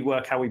need to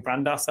rework how we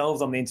brand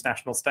ourselves on the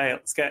international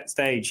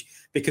stage,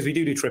 because we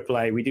do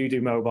AAA, we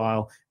do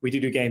mobile, we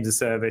do games as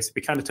service.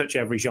 We kind of touch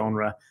every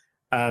genre.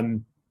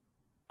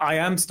 I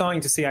am starting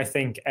to see, I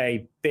think,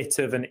 a bit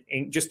of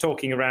just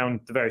talking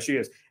around the various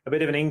studios, a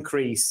bit of an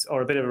increase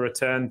or a bit of a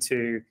return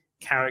to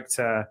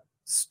character,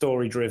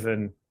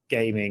 story-driven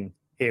gaming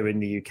here in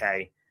the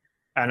UK.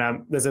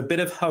 And there's a bit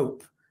of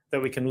hope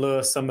that we can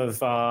lure some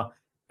of our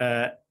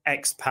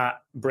expat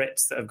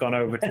Brits that have gone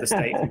over to the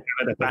States and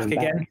Canada back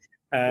again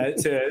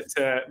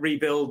to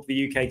rebuild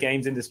the UK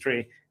games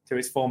industry to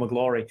its former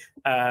glory.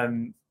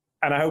 And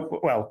I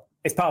hope, well,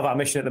 it's part of our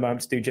mission at the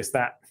moment to do just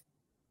that.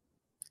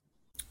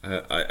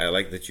 I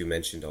like that you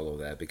mentioned all of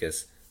that,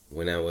 because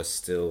when I was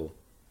still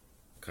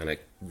kind of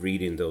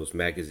reading those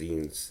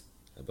magazines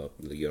about,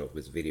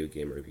 with video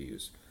game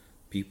reviews,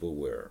 people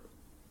were,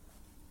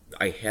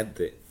 I had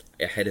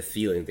a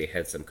feeling they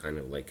had some kind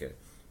of like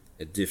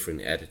a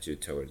different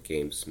attitude toward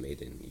games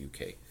made in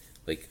UK.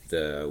 Like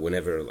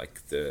whenever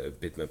like the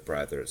Bitmap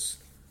brothers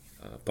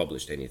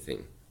published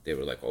anything, they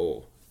were like,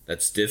 "Oh,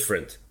 that's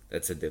different.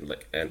 That's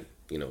and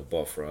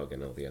Bullfrog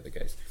and all the other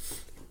guys."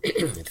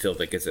 It felt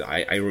like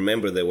I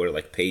remember there were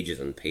like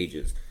pages and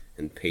pages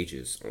and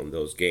pages on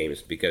those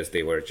games, because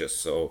they were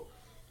just so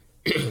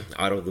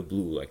out of the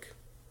blue, like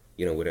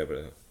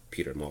whatever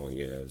Peter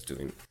Molyneux was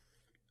doing.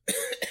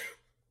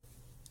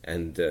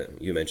 And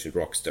you mentioned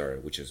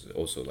Rockstar, which is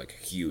also like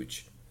a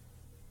huge,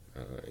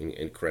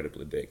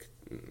 incredibly big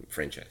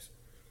franchise.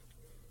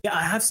 Yeah,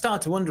 I have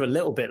started to wonder a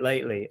little bit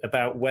lately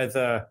about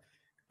whether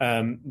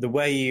the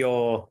way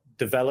your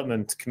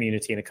development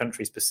community in a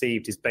country is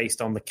perceived is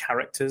based on the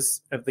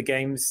characters of the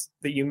games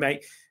that you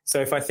make.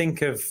 So if I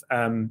think of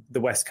the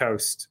West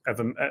Coast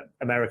of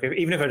America,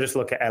 even if I just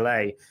look at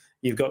LA,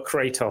 you've got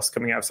Kratos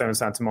coming out of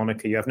Santa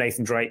Monica, you have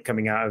Nathan Drake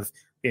coming out of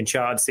the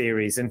Uncharted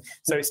series, and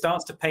so it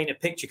starts to paint a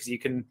picture because you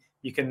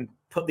can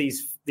put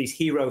these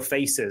hero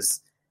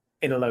faces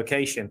in a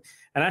location.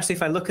 And actually,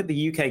 if I look at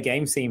the UK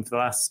game scene for the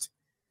last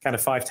kind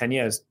of 5-10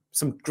 years,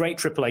 some great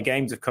AAA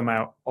games have come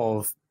out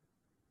of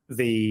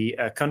the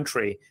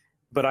country,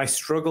 but I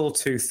struggle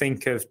to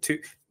think of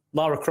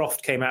Lara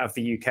Croft came out of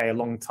the UK a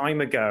long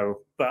time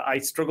ago, but I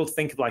struggle to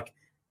think of like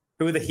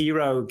who are the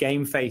hero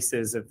game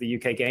faces of the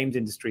UK games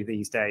industry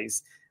these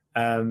days.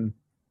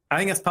 I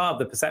think that's part of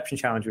the perception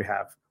challenge we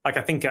have. Like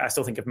I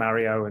still think of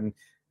Mario and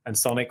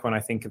Sonic when I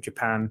think of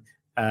Japan.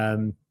 Yeah,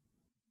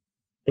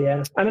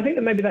 and I think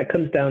that maybe that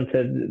comes down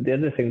to the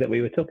other thing that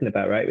we were talking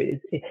about, right?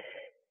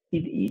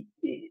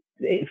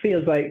 It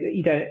feels like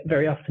you don't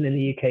very often in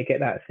the UK get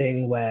that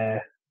thing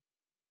where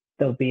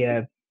there'll be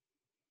a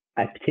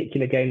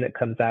particular game that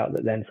comes out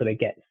that then sort of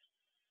gets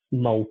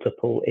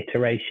multiple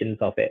iterations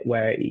of it,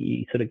 where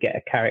you sort of get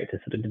a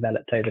character sort of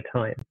developed over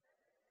time.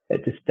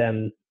 It just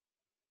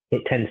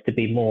it tends to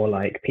be more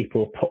like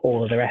people put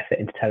all of their effort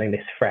into telling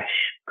this fresh,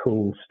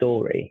 cool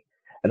story,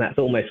 and that's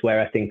almost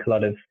where I think a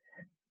lot of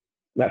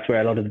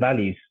the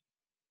values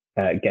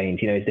gained.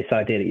 You know, is this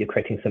idea that you're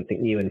creating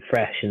something new and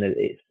fresh, and that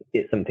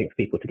it's something for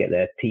people to get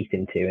their teeth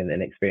into and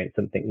then experience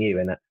something new,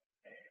 and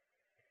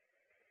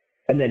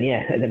then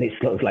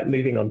it's sort of like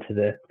moving on to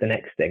the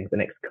next thing, the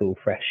next cool,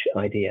 fresh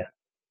idea.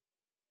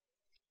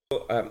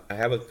 Well, I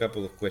have a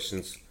couple of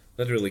questions,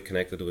 not really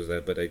connected with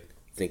that, but I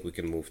think we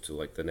can move to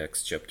like the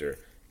next chapter.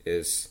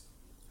 Is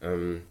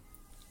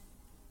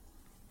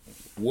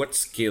what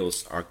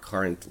skills are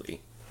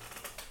currently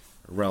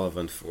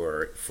relevant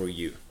for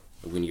you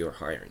when you're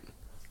hiring?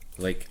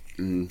 Like,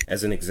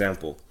 as an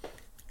example,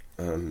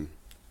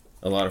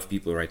 a lot of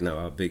people right now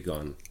are big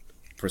on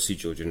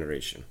procedural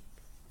generation.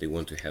 They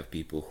want to have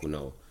people who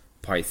know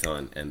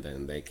Python, and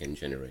then they can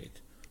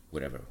generate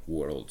whatever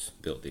worlds,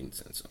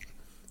 buildings, and so on.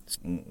 So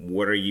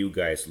what are you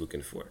guys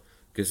looking for?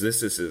 Because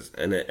this is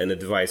an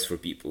advice for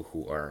people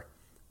who are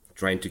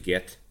trying to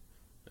get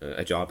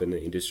a job in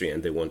the industry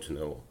and they want to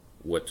know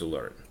what to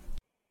learn.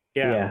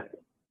 Yeah.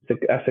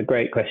 That's a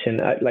great question.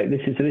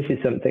 This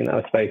is something that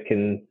I've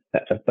spoken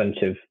at a bunch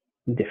of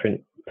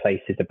different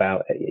places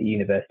about at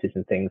universities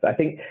and things. I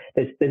think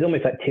there's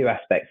almost like two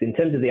aspects in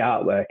terms of the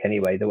artwork.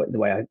 Anyway, the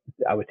way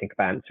I would think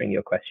about answering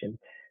your question.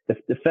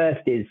 The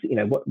first is, you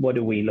know, what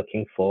are we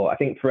looking for? I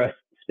think for us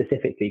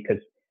specifically,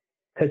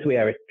 because we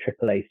are a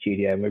AAA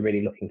studio and we're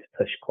really looking to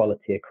push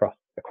quality across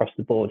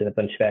the board in a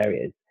bunch of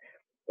areas.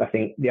 I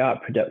think the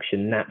art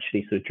production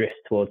naturally sort of drifts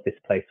towards this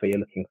place where you're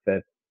looking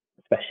for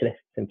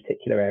specialists in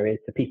particular areas,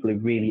 so people who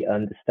really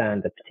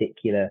understand a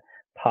particular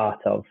part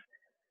of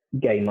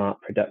game art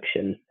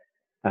production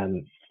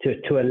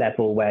to a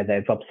level where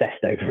they've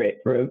obsessed over it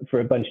for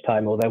a bunch of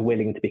time, or they're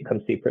willing to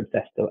become super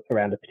obsessed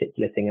around a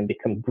particular thing and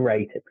become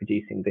great at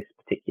producing this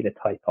particular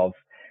type of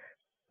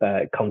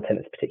content,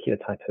 this particular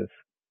type of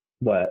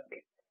work.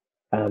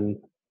 And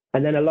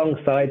then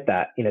alongside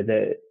that, you know,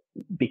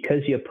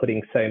 because you're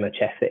putting so much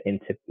effort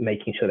into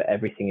making sure that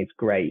everything is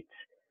great,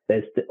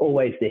 there's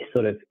always this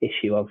sort of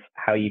issue of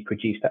how you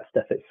produce that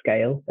stuff at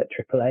scale at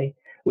AAA,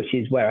 which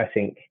is where I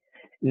think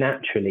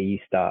naturally you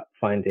start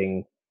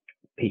finding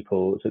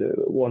people sort of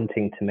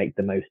wanting to make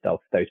the most of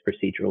those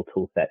procedural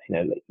tool sets, you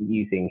know, like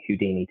using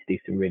Houdini to do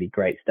some really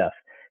great stuff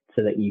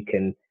so that you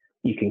can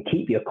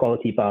keep your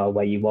quality bar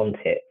where you want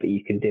it, but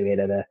you can do it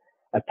at a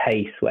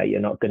pace where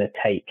you're not going to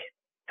take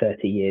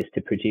 30 years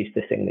to produce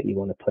the thing that you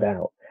want to put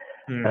out.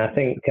 And I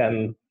think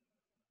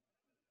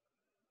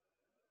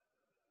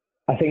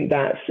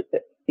that's,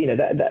 you know,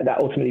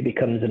 that ultimately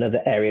becomes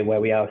another area where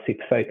we are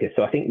super focused.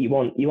 So I think you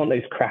want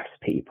those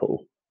craftspeople.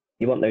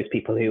 You want those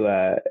people who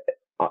are,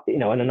 you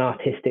know, on an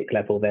artistic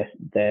level,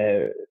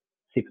 they're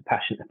super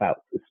passionate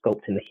about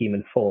sculpting the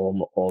human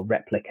form or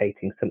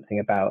replicating something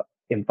about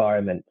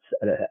environments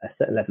at a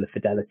certain level of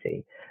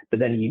fidelity. But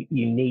then you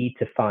need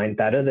to find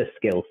that other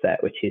skill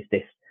set, which is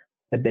this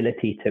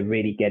ability to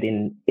really get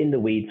in the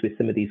weeds with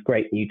some of these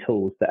great new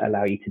tools that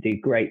allow you to do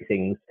great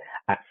things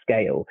at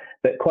scale.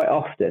 But quite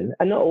often,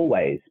 and not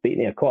always, but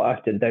you know, quite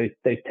often those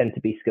tend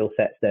to be skill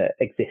sets that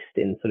exist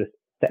in sort of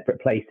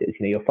separate places.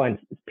 You know, you'll find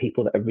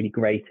people that are really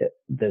great at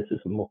the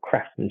sort of more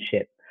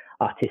craftsmanship,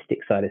 artistic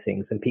side of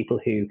things, and people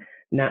who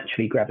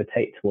naturally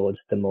gravitate towards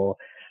the more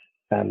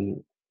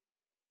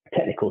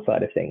technical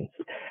side of things.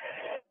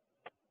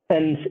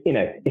 And, you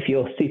know, if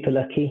you're super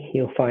lucky,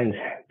 you'll find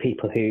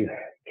people who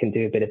can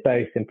do a bit of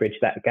both and bridge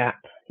that gap.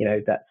 You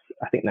know,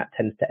 I think that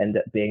tends to end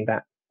up being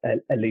that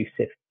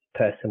elusive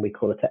person we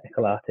call a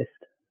technical artist.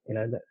 You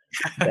know,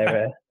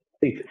 they're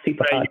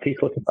super hard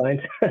people to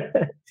find.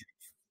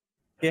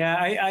 Yeah,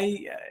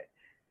 I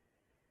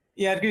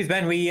agree with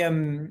Ben. We,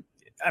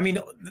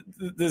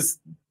 there's,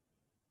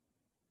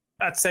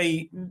 I'd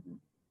say,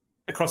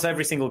 across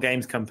every single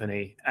games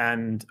company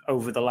and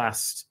over the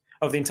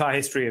entire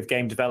history of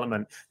game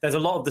development, there's a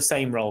lot of the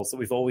same roles that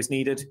we've always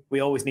needed. We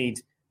always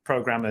need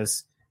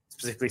programmers,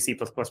 specifically C++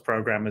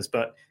 programmers,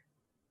 but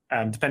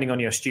depending on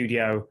your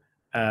studio,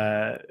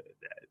 kind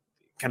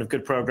of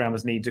good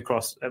programmers need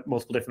across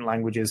multiple different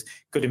languages,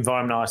 good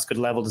environment artists, good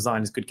level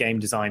designers, good game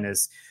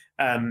designers.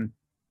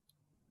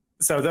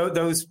 So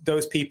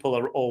those people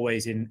are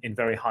always in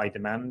very high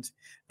demand.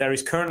 There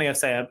is currently, I'd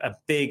say, a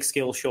big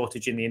skill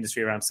shortage in the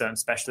industry around certain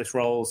specialist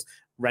roles,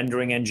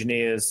 rendering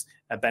engineers,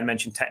 Ben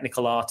mentioned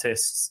technical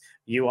artists,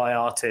 UI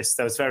artists,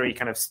 those very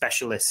kind of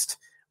specialist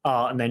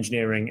art and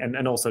engineering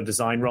and also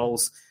design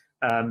roles.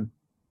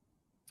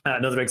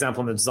 Another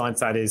example on the design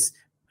side is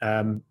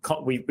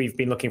we've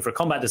been looking for a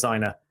combat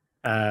designer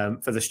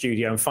for the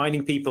studio, and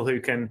finding people who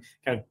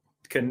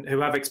who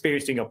have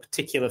experience doing a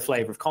particular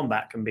flavor of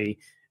combat can be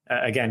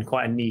again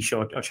quite a niche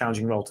or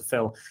challenging role to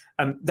fill.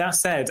 That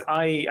said,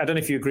 I don't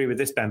know if you agree with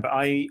this, Ben, but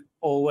I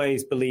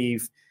always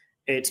believe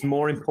it's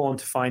more important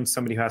to find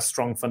somebody who has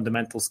strong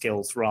fundamental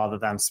skills rather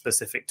than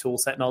specific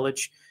toolset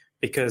knowledge,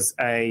 because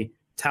a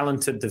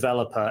talented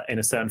developer in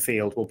a certain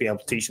field will be able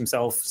to teach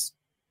themselves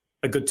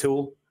a good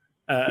tool.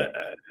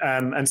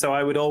 And so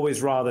I would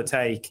always rather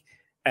take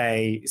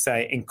a,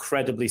 say,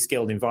 incredibly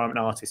skilled environment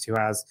artist who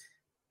has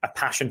a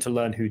passion to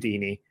learn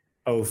Houdini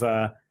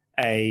over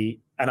an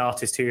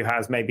artist who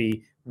has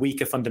maybe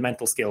weaker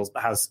fundamental skills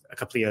but has a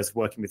couple of years of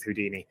working with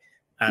Houdini.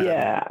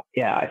 I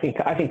think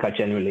I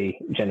generally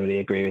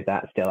agree with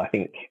that. Still, I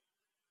think,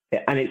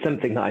 and it's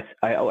something that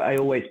I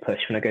always push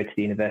when I go to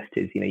the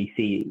universities. You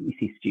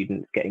see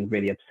students getting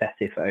really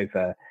obsessive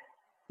over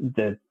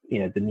the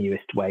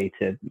newest way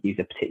to use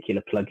a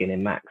particular plugin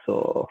in Max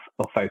or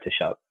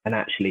Photoshop, and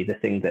actually the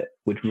thing that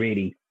would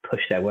really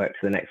push their work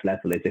to the next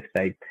level is if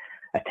they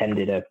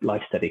attended a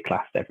life study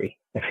class every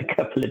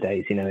couple of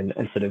days, and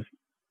sort of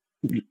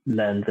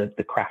learn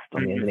the craft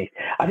on the underneath.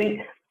 I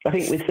think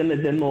with some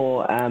of the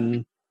more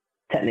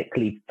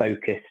technically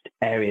focused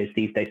areas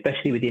these days,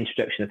 especially with the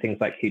introduction of things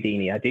like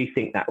Houdini, I do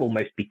think that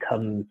almost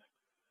becoming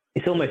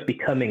its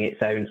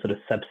own sort of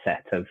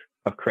subset of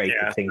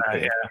creative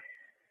thinking.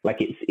 Like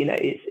it's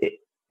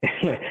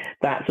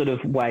that sort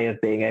of way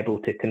of being able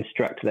to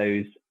construct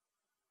those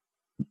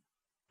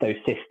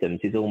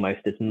systems is almost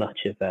as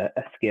much of a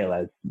skill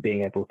as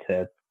being able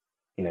to,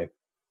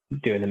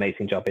 do an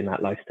amazing job in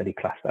that life study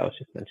class that I was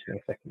just mentioning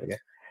a second ago.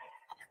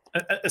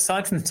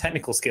 Aside from the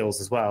technical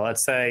skills as well, I'd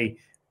say,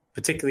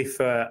 particularly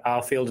for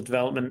our field of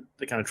development,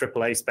 the kind of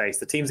AAA space,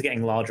 the teams are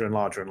getting larger and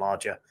larger and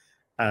larger.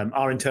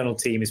 Our internal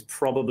team is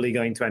probably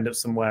going to end up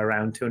somewhere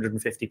around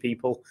 250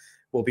 people.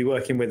 We'll be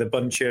working with a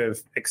bunch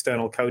of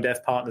external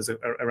co-dev partners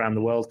around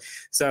the world.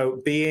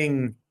 So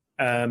being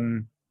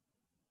somebody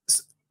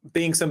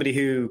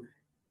who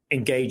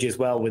engages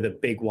well with a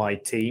big,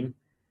 wide team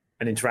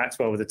and interacts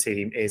well with the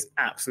team is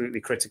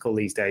absolutely critical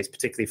these days,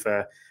 particularly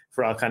for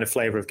our kind of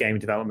flavor of game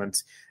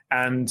development.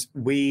 And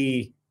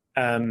we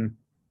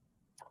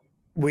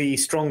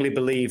strongly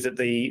believe that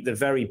the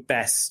very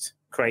best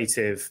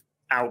creative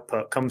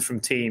output comes from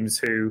teams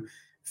who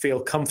feel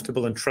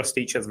comfortable and trust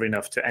each other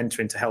enough to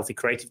enter into healthy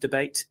creative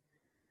debate.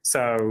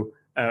 So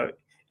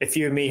if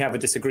you and me have a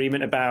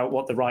disagreement about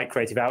what the right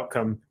creative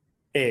outcome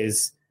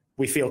is,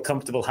 we feel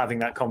comfortable having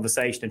that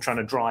conversation and trying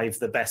to drive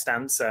the best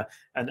answer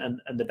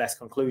and the best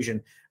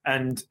conclusion.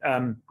 And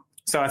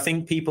so I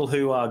think people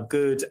who are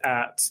good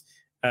at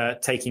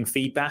taking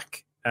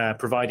feedback,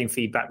 providing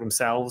feedback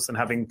themselves and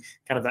having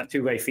kind of that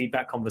two-way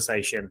feedback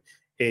conversation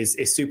is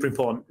super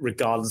important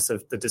regardless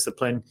of the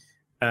discipline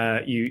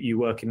you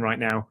work in right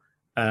now.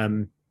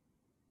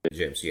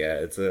 James,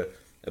 it's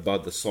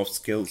about the soft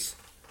skills,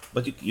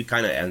 but you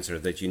kind of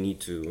answered that you need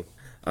to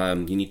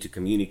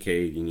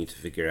communicate, you need to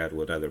figure out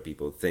what other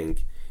people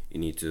think, you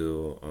need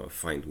to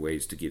find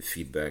ways to give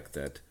feedback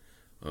that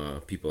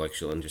people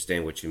actually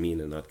understand what you mean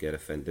and not get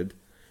offended.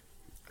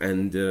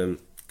 And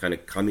kind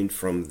of coming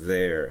from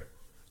there,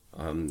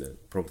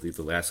 probably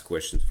the last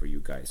question for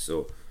you guys.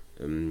 So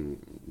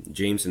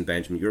James and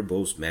Benjamin, you're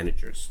both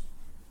managers,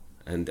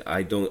 and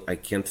I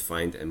can't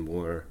find a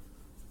more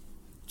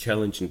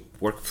challenging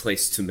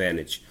workplace to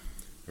manage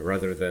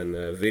rather than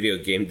a video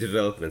game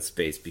development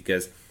space,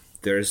 because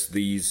there's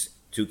these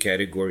two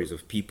categories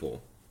of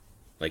people.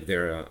 Like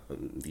there are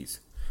these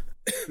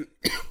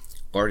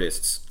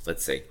artists,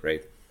 let's say,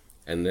 right?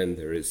 And then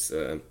there is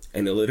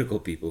analytical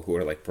people who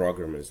are like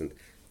programmers, and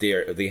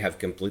they have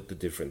completely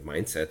different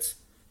mindsets.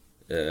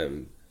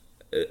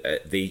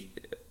 They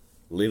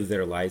live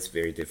their lives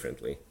very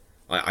differently.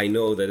 I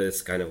know that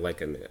it's kind of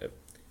like an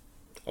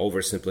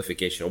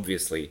oversimplification.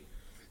 Obviously,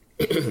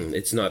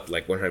 it's not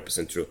like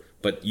 100% true,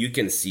 but you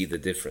can see the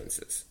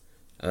differences.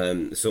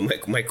 So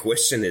my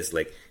question is,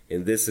 like,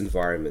 in this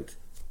environment,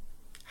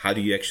 how do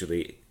you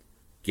actually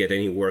get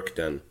any work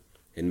done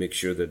and make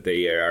sure that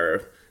they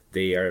are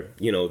they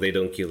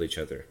don't kill each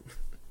other?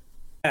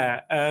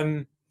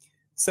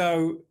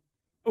 So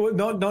Well,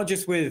 not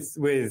just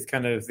with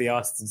kind of the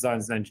artists,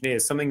 designers, and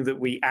engineers. Something that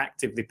we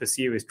actively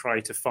pursue is try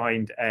to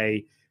find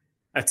a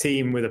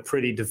team with a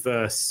pretty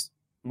diverse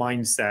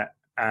mindset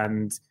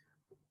and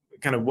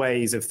kind of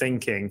ways of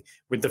thinking,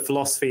 with the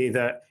philosophy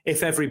that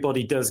if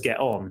everybody does get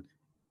on,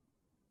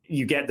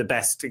 you get the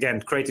best, again,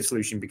 creative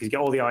solution, because you get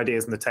all the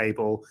ideas on the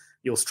table,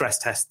 you'll stress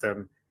test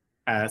them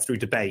through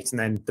debate, and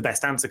then the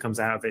best answer comes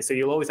out of it. So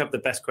you'll always have the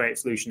best creative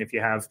solution if you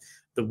have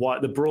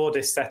the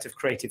broadest set of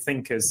creative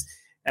thinkers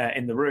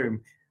in the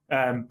room.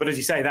 But as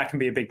you say, that can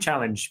be a big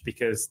challenge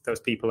because those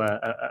people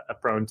are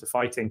prone to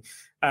fighting.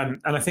 And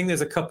I think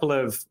there's a couple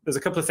of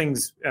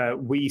things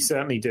we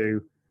certainly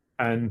do,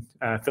 and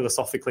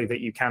philosophically that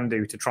you can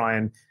do to try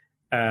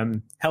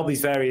and help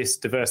these various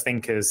diverse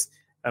thinkers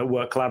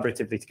work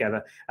collaboratively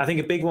together. I think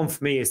a big one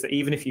for me is that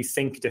even if you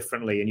think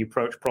differently and you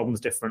approach problems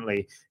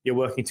differently, you're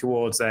working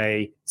towards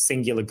a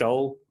singular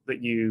goal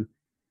that you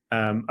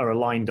are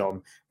aligned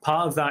on.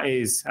 Part of that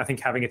is, I think,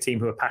 having a team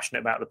who are passionate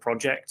about the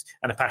project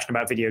and are passionate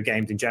about video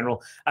games in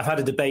general. I've had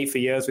a debate for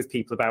years with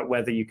people about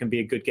whether you can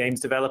be a good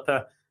games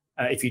developer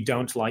if you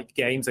don't like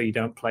games or you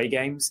don't play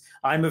games.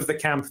 I'm of the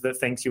camp that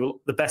thinks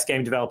the best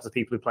game developers are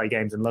people who play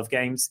games and love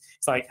games.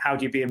 It's like, how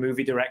do you be a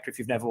movie director if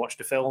you've never watched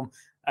a film?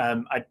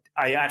 I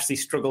actually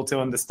struggle to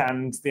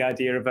understand the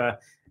idea of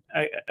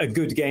a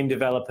good game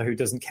developer who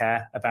doesn't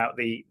care about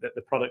the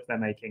product they're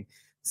making.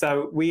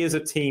 So we as a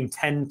team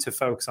tend to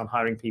focus on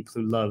hiring people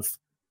who love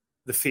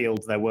the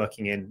field they're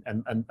working in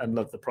and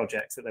love the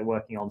projects that they're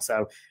working on.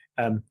 So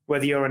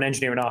whether you're an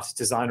engineer, an artist,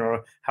 designer,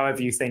 or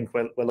however you think,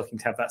 we're looking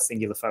to have that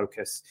singular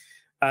focus.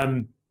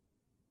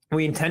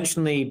 We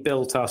intentionally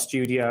built our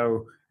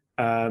studio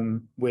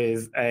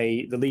with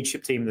the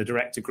leadership team, the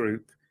director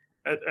group,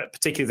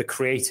 particularly the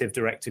creative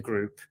director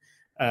group,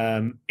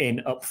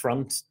 in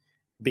upfront,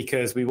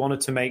 because we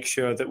wanted to make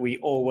sure that we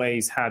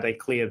always had a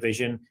clear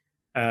vision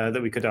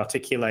that we could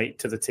articulate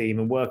to the team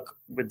and work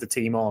with the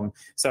team on.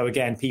 So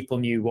again, people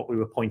knew what we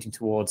were pointing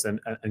towards and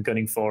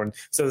gunning for. And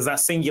so there's that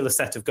singular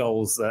set of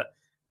goals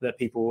that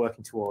people were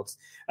working towards.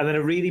 And then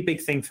a really big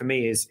thing for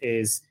me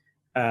is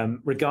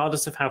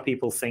regardless of how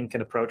people think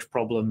and approach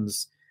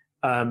problems,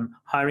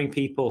 hiring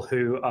people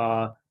who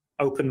are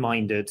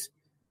open-minded,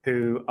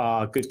 who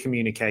are good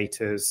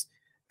communicators,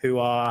 who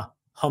are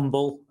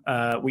humble.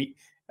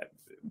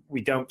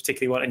 We don't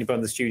particularly want anybody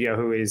in the studio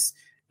who is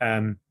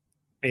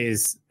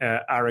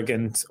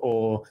arrogant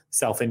or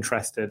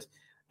self-interested,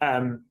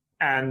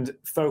 and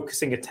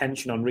focusing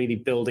attention on really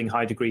building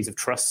high degrees of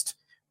trust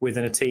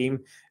within a team.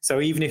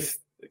 So even if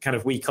kind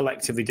of we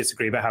collectively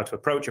disagree about how to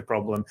approach a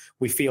problem,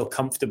 we feel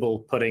comfortable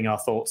putting our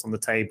thoughts on the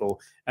table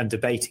and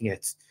debating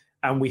it.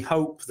 And we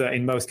hope that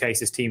in most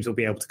cases, teams will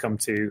be able to come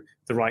to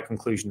the right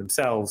conclusion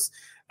themselves.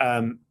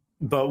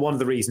 But one of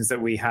the reasons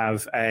that we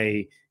have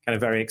a kind of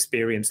very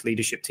experienced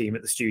leadership team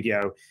at the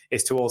studio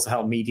is to also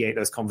help mediate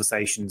those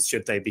conversations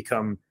should they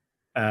become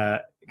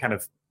kind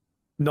of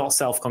not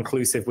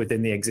self-conclusive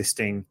within the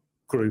existing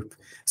group.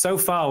 So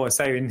far, we're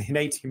saying in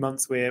 18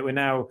 months, we're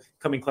now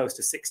coming close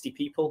to 60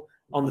 people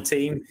on the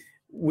team.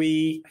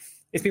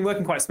 It's been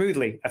working quite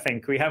smoothly, I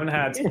think. We haven't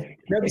had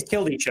nobody's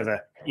killed each other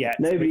yet.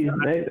 Nobody's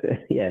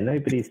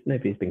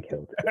been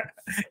killed.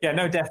 Yeah,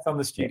 no death on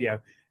the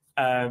studio.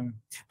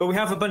 But we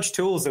have a bunch of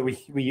tools that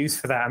we use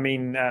for that. I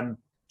mean,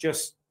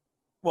 just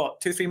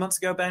 2-3 months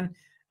ago, Ben,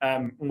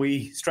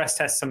 we stress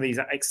test some of these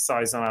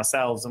exercises on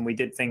ourselves, and we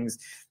did things.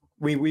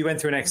 We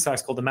went through an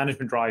exercise called the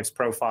Management Drives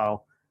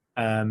Profile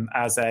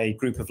as a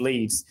group of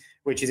leads,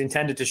 which is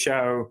intended to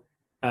show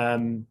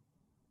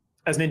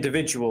as an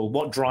individual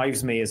what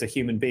drives me as a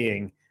human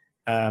being,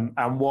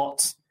 and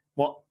what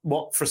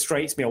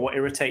frustrates me or what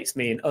irritates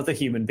me in other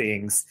human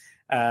beings.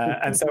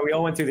 And so we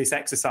all went through this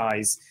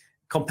exercise,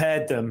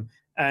 compared them,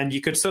 and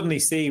you could suddenly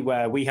see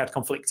where we had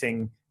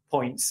conflicting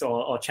points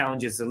or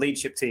challenges as a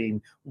leadership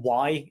team.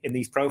 Why in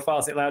these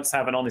profiles? It allowed us to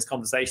have an honest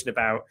conversation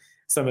about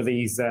some of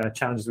these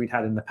challenges we'd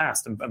had in the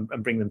past and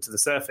bring them to the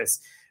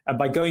surface. And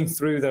by going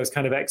through those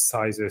kind of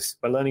exercises,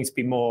 we're learning to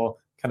be more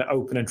kind of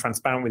open and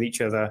transparent with each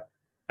other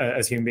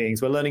as human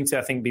beings. We're learning to,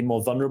 I think, be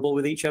more vulnerable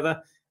with each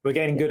other. We're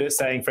getting good at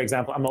saying, for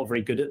example, I'm not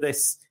very good at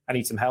this, I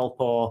need some help,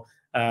 or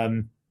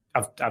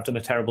I've done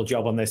a terrible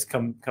job on this,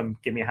 come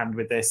give me a hand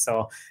with this.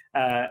 Or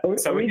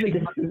even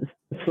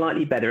just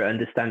slightly better at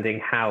understanding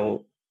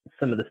how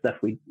some of the stuff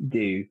we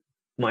do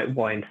might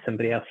wind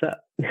somebody else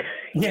up.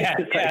 Yeah,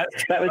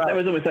 that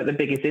was almost like the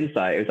biggest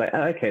insight. It was like,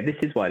 oh, okay, this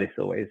is why this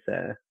always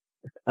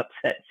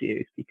upsets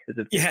you, because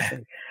of this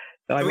thing.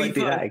 So I won't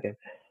do that again.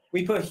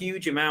 We put a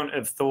huge amount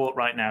of thought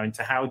right now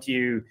into how do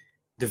you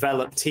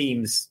develop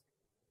teams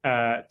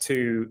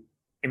to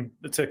kind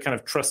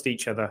of trust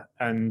each other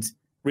and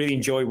really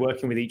enjoy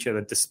working with each other,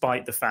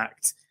 despite the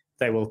fact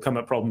they will come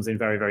at problems in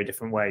very, very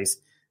different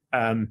ways.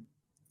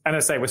 And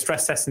as I say, we're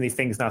stress testing these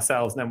things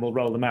ourselves, and then we'll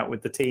roll them out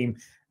with the team.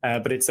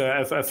 But it's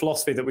a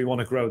philosophy that we want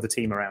to grow the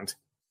team around.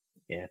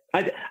 Yeah,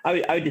 I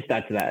would just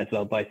add to that as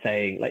well by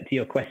saying, like, to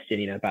your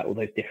question, about all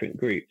those different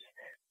groups.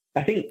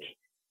 I think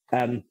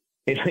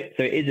So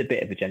it is a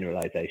bit of a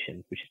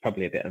generalization, which is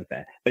probably a bit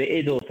unfair, but it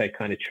is also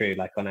kind of true.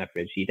 Like on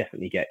average, you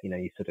definitely get,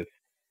 you sort of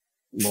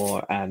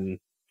more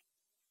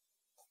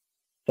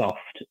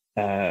soft,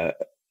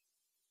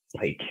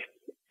 like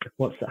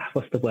what's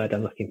the word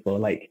I'm looking for?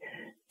 Like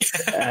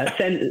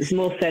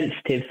more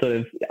sensitive sort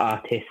of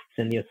artists,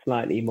 and you're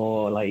slightly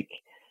more like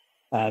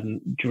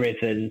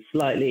driven,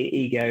 slightly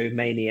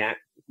egomaniac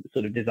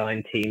sort of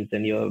design teams,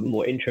 and you're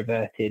more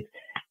introverted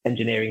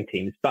engineering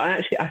teams.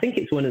 But I think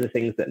it's one of the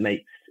things that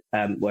makes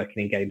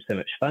working in games so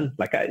much fun.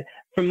 Like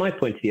from my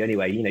point of view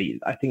anyway,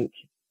 I think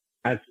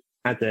as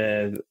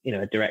a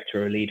a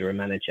director or a leader or a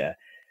manager,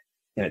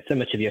 so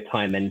much of your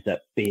time ends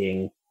up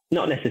being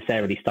not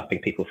necessarily stopping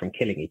people from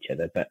killing each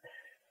other, but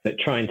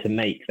trying to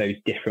make those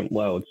different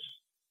worlds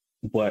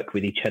work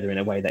with each other in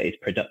a way that is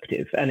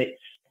productive. And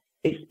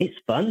it's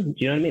fun. Do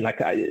you know what I mean?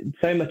 Like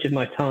so much of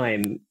my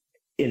time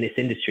in this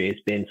industry has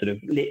been sort of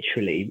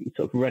literally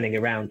sort of running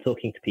around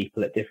talking to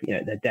people at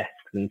different, their desks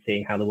and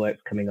seeing how the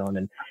work's coming on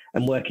and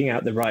working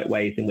out the right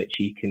ways in which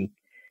you can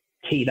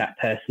key that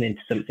person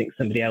into something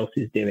somebody else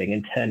is doing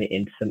and turn it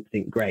into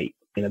something great.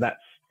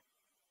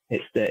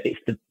 It's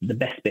the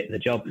best bit of the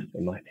job,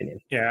 in my opinion.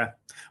 Yeah.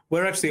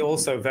 We're actually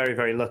also very,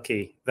 very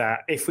lucky that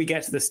if we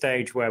get to the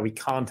stage where we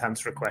can't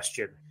answer a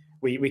question,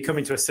 we come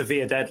into a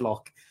severe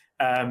deadlock.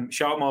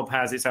 SharkMob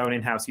has its own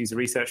in-house user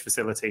research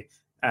facility,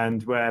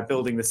 and we're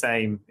building the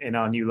same in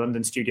our new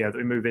London studio that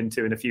we move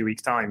into in a few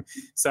weeks' time.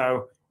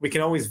 So we can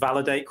always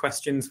validate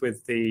questions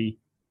with the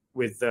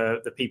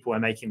people we're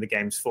making the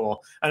games for.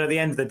 And at the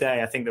end of the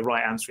day, I think the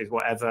right answer is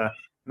whatever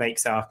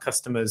makes our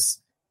customers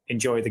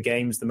enjoy the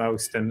games the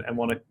most and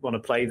want to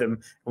play them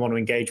and want to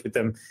engage with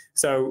them.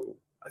 So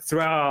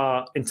throughout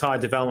our entire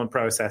development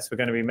process, we're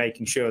going to be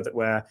making sure that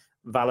we're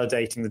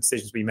validating the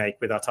decisions we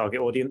make with our target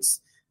audience.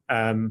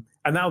 And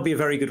that will be a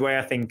very good way,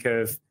 I think,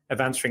 of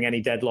answering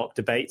any deadlock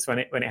debates when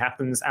it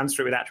happens.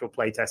 Answer it with actual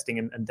playtesting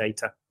and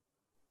data.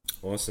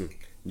 Awesome.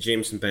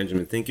 James and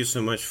Benjamin, thank you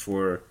so much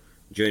for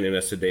joining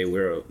us today.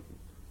 We're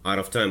out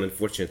of time,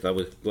 unfortunately. I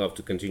would love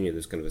to continue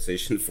this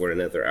conversation for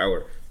another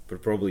hour,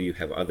 but probably you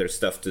have other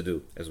stuff to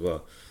do as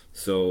well.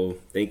 So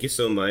thank you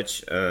so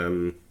much.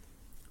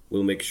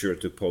 We'll make sure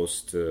to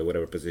post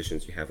whatever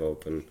positions you have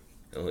open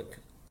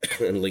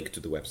and link to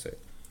the website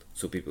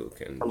so people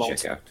can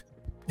check out.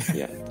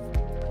 Yeah.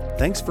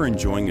 Thanks for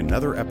enjoying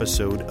another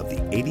episode of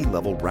the 80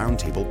 Level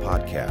Roundtable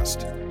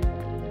podcast.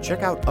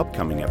 Check out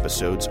upcoming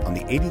episodes on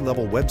the 80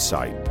 Level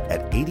website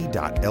at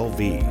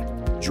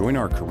 80.lv. Join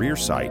our career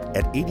site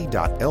at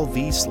 80.lv/RFP.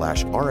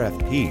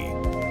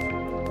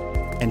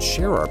 And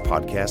share our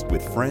podcast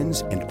with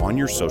friends and on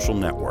your social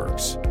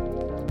networks.